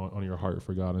on your heart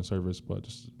for God and service, but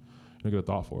just get a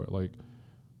thought for it. Like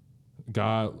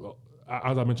God,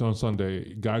 as I mentioned on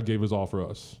Sunday, God gave his all for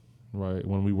us, right?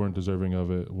 When we weren't deserving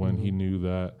of it, when he knew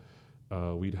that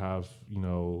we'd have,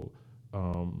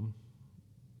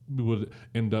 we would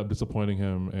end up disappointing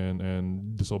him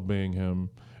and disobeying him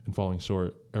and falling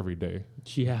short every day.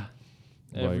 Yeah.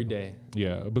 Every day.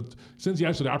 Yeah. But since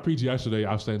yesterday, I preached yesterday,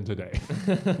 I've said today.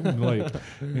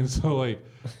 And so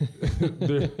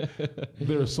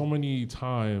there are so many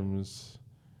times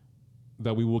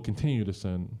that we will continue to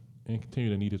sin and continue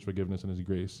to need his forgiveness and his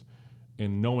grace.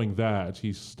 And knowing that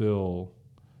he still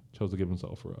chose to give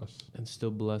himself for us. And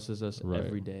still blesses us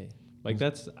every day. Like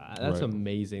that's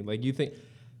amazing. Like you think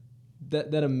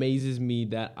that amazes me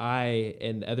that I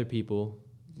and other people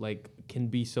like can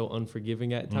be so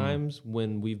unforgiving at times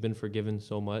when we've been forgiven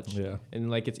so much. Yeah. And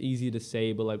like it's easy to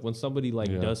say, but like when somebody like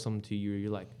does something to you,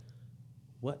 you're like,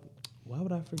 what? Why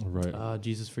would I forgive? Right.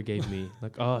 Jesus forgave me.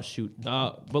 Like, oh shoot.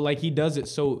 But like he does it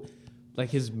so, like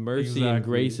his mercy and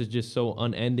grace is just so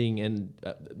unending. And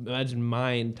imagine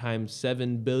mine times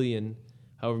 7 billion,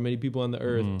 however many people on the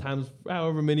earth, times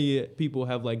however many people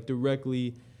have like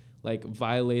directly like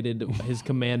violated his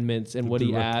commandments and what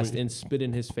he asked and spit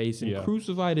in his face and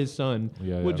crucified his son,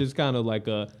 which is kind of like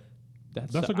a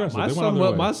that's aggressive.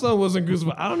 My son wasn't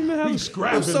crucified. I don't even have.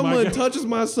 If someone touches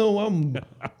my son,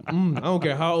 I don't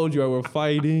care how old you are. We're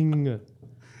fighting.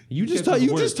 You just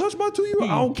touched my 2-year-old.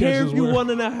 I don't care if you're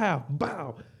 1.5.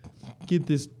 Bow. Get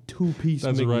this 2-piece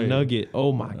McNugget. Right.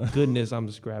 Oh my goodness, I'm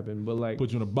just grabbing. But like,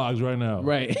 put you in a box right now.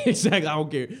 Right, exactly. I don't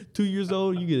care. 2 years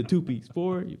old, you get a 2-piece.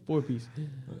 4-piece.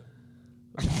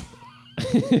 I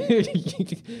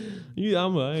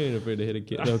ain't afraid to hit a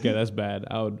kid. Okay, that's bad.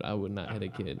 I would not hit a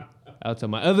kid. I'll tell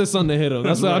my other son to hit him.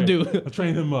 That's what I'll do. I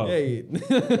train him up. Hey.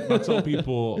 I tell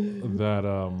people that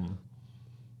I'm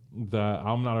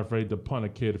not afraid to punt a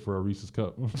kid for a Reese's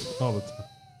cup all the time.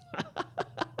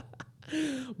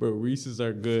 Bro, Reese's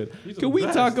are good. Can we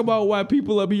talk about why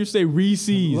people up here say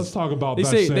Reese's? Let's talk about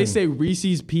that. They say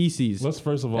Reese's Pieces. Let's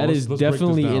first of all. That is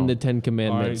definitely in the 10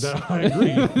 Commandments. Right, I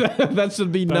agree. That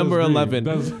should be number 11.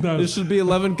 This should be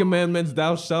 11 Commandments.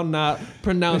 Thou shalt not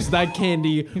pronounce that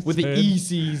candy with the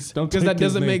ECs because that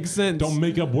doesn't make sense. Don't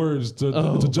make up words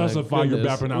to justify your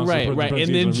bad pronunciation. Right,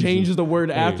 and then change the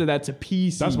word after that to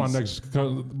Pieces. That's my next.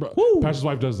 Pastor's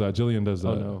wife does that. Jillian does that.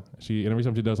 Oh no. And every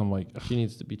time she does, I'm like, she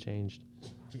needs to be changed.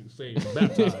 Say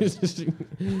baptized.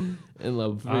 And a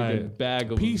freaking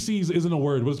bag of PCs isn't a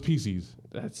word. What's PCs?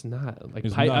 That's not like.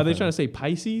 Are they trying to say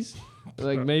Pisces?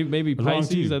 Like maybe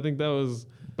Pisces. I think that was.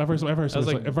 I've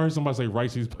heard somebody say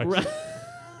Rice's Pisces.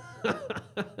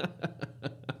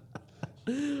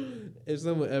 If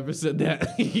someone ever said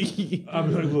that,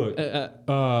 I'm like, look,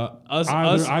 us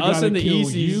in the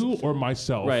ECs, you or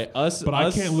myself, right? But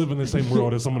I can't live in the same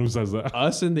world as someone who says that.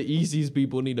 Us and the ECs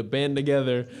people need to band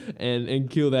together and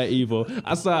kill that evil.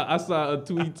 I saw a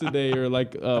tweet today or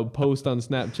like a post on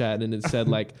Snapchat and it said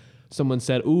like. Someone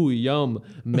said, "Ooh, yum,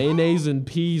 mayonnaise and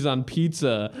peas on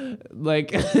pizza."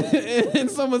 Like, and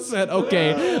someone said,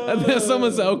 "Okay." And then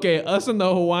someone said, "Okay, us and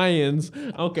the Hawaiians.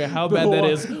 Okay, how bad that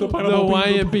is. The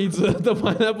Hawaiian pizza, the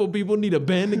pineapple people need to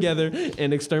band together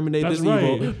and exterminate this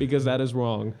evil because that is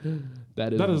wrong.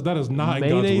 That is not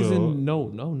mayonnaise God's will. And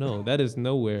no, that is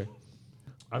nowhere."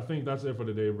 I think that's it for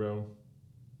today, bro.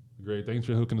 Great. Thanks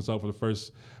for hooking us up for the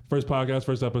first podcast,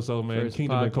 first episode, man.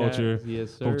 Kingdom and Culture.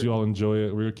 Yes, sir. Hope you all enjoy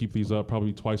it. We're going to keep these up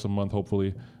probably twice a month,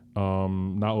 hopefully.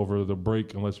 Not over the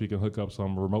break unless we can hook up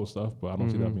some remote stuff, but I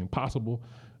don't see that being possible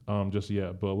just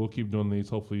yet. But we'll keep doing these.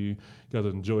 Hopefully you guys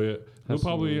enjoy it.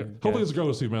 Hopefully this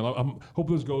grows too, man.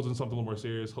 Hopefully this grows in something a little more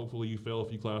serious. Hopefully you fail a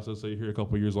few classes so you're here a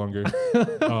couple of years longer.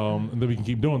 And then we can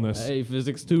keep doing this. Hey,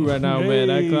 Physics 2 right now, man.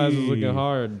 That class is looking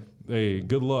hard. Hey,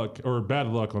 good luck or bad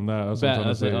luck on that. That's what I'm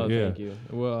trying to say. Thank you.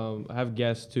 Well, I have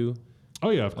guests too.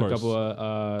 Oh yeah, of course. A couple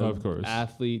of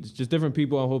athletes, just different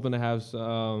people. I'm hoping to have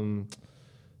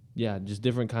just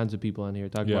different kinds of people on here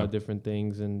talk about different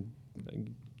things, and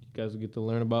you guys will get to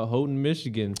learn about Houghton,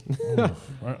 Michigan.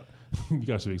 You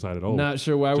guys should be excited. Not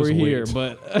sure why we're here,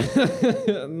 but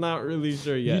not really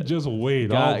sure yet. You just wait.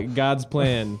 God's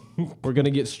plan. We're going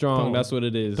to get strong. That's what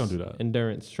it is. Don't do that.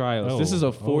 Endurance, trials. This is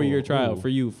a 4-year trial. For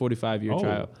you, 45-year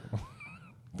trial.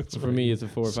 For me, it's a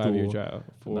 4 or 5-year trial.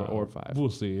 4 or 5. We'll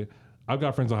see. I've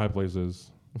got friends in high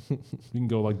places. You can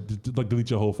go like delete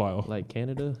your whole file. Like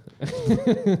Canada?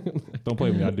 Don't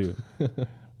play with me. I do.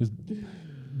 Just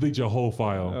delete your whole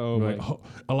file. Oh, like,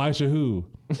 Elisha who?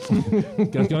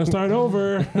 Guys gotta start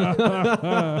over.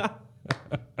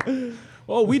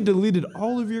 Oh, we deleted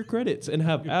all of your credits and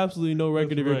have absolutely no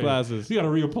record of your classes. You gotta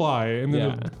reapply and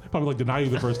then probably like deny you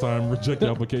the first time, reject the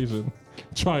application.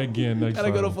 Try again next time.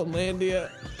 Gotta go to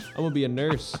Finlandia. I'm gonna be a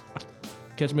nurse.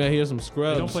 Catch me out here some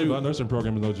scrubs. Hey, don't play about nursing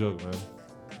program is no joke, man.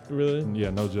 Really?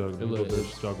 Yeah, no joke.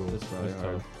 It's struggle. It's probably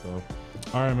hard. So,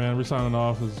 all right, man. We're signing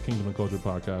off. This is Kingdom and Culture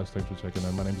Podcast. Thanks for checking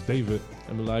in. My name's David.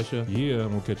 I'm Elisha. Yeah,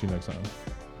 and we'll catch you next time.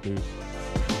 Peace.